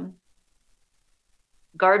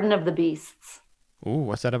Garden of the Beasts. Ooh,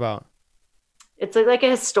 what's that about? It's like a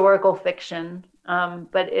historical fiction,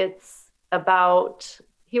 but it's about,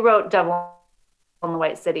 he wrote Devil in the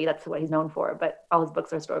White City. That's what he's known for, but all his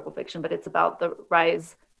books are historical fiction, but it's about the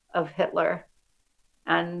rise of Hitler.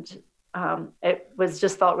 And it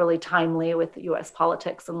just felt really timely with U.S.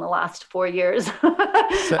 politics in the last 4 years.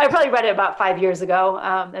 I probably read it about 5 years ago,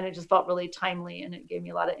 and it just felt really timely, and it gave me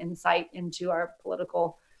a lot of insight into our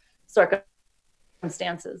political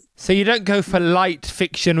circumstances. So you don't go for light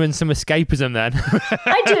fiction and some escapism then?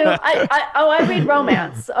 I do. I read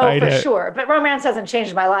romance. For sure. But romance hasn't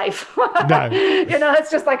changed my life. No.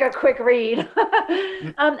 It's just like a quick read.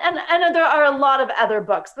 And there are a lot of other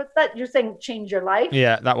books, but that you're saying change your life.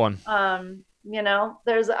 Yeah, that one.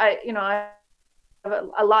 There's I have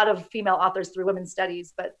a lot of female authors through women's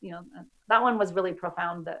studies, but that one was really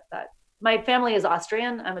profound. That my family is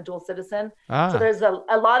Austrian. I'm a dual citizen. So there's a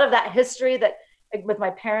lot of that history that with my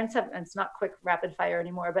parents and it's not quick rapid fire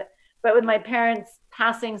anymore, but with my parents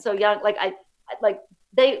passing so young,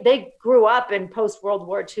 they grew up in post World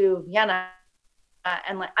War II Vienna,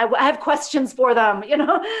 and like I have questions for them,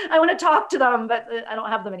 I want to talk to them, but I don't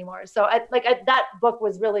have them anymore. So that book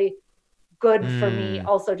was really good for me,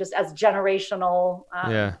 also just as generational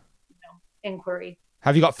inquiry.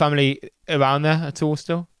 Have you got family around there at all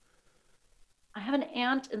still? I have an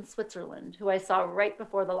aunt in Switzerland who I saw right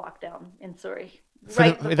before the lockdown in Surrey. For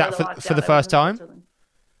the first time?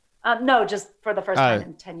 No, just for the first time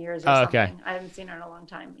in 10 years or something. Okay. I haven't seen her in a long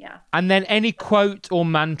time. Yeah. And then any quote or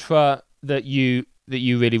mantra that you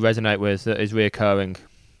really resonate with that is reoccurring?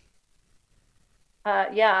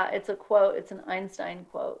 Yeah, it's a quote. It's an Einstein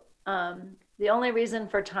quote. The only reason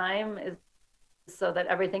for time is so that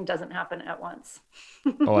everything doesn't happen at once.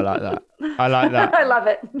 Oh, I like that. I like that. I love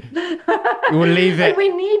it. We'll leave it. Like, we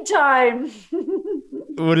need time.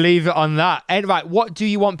 We'll leave it on that. And right, what do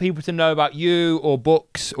you want people to know about you, or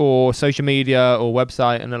books, or social media, or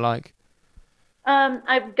website, and the like?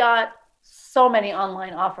 I've got so many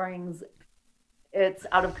online offerings. It's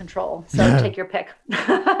out of control. So take your pick.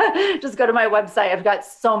 Just go to my website. I've got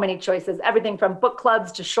so many choices, everything from book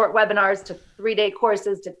clubs to short webinars to 3-day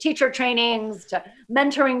courses to teacher trainings to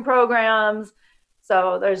mentoring programs.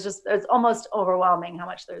 So there's almost overwhelming how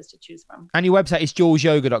much there is to choose from. And your website is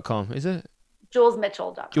julesyoga.com, is it?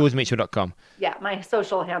 julesmitchell.com. julesmitchell.com. Yeah, my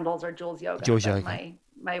social handles are Jules Yoga. Jules Yoga.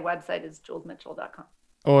 My website is julesmitchell.com.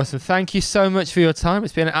 Awesome. Thank you so much for your time.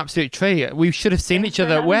 It's been an absolute treat. We should have seen each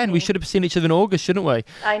other when? We should have seen each other in August, shouldn't we?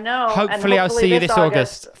 I know. Hopefully I'll see you this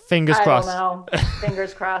August. Fingers crossed. I don't know.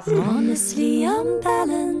 Fingers crossed. Honestly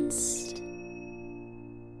unbalanced.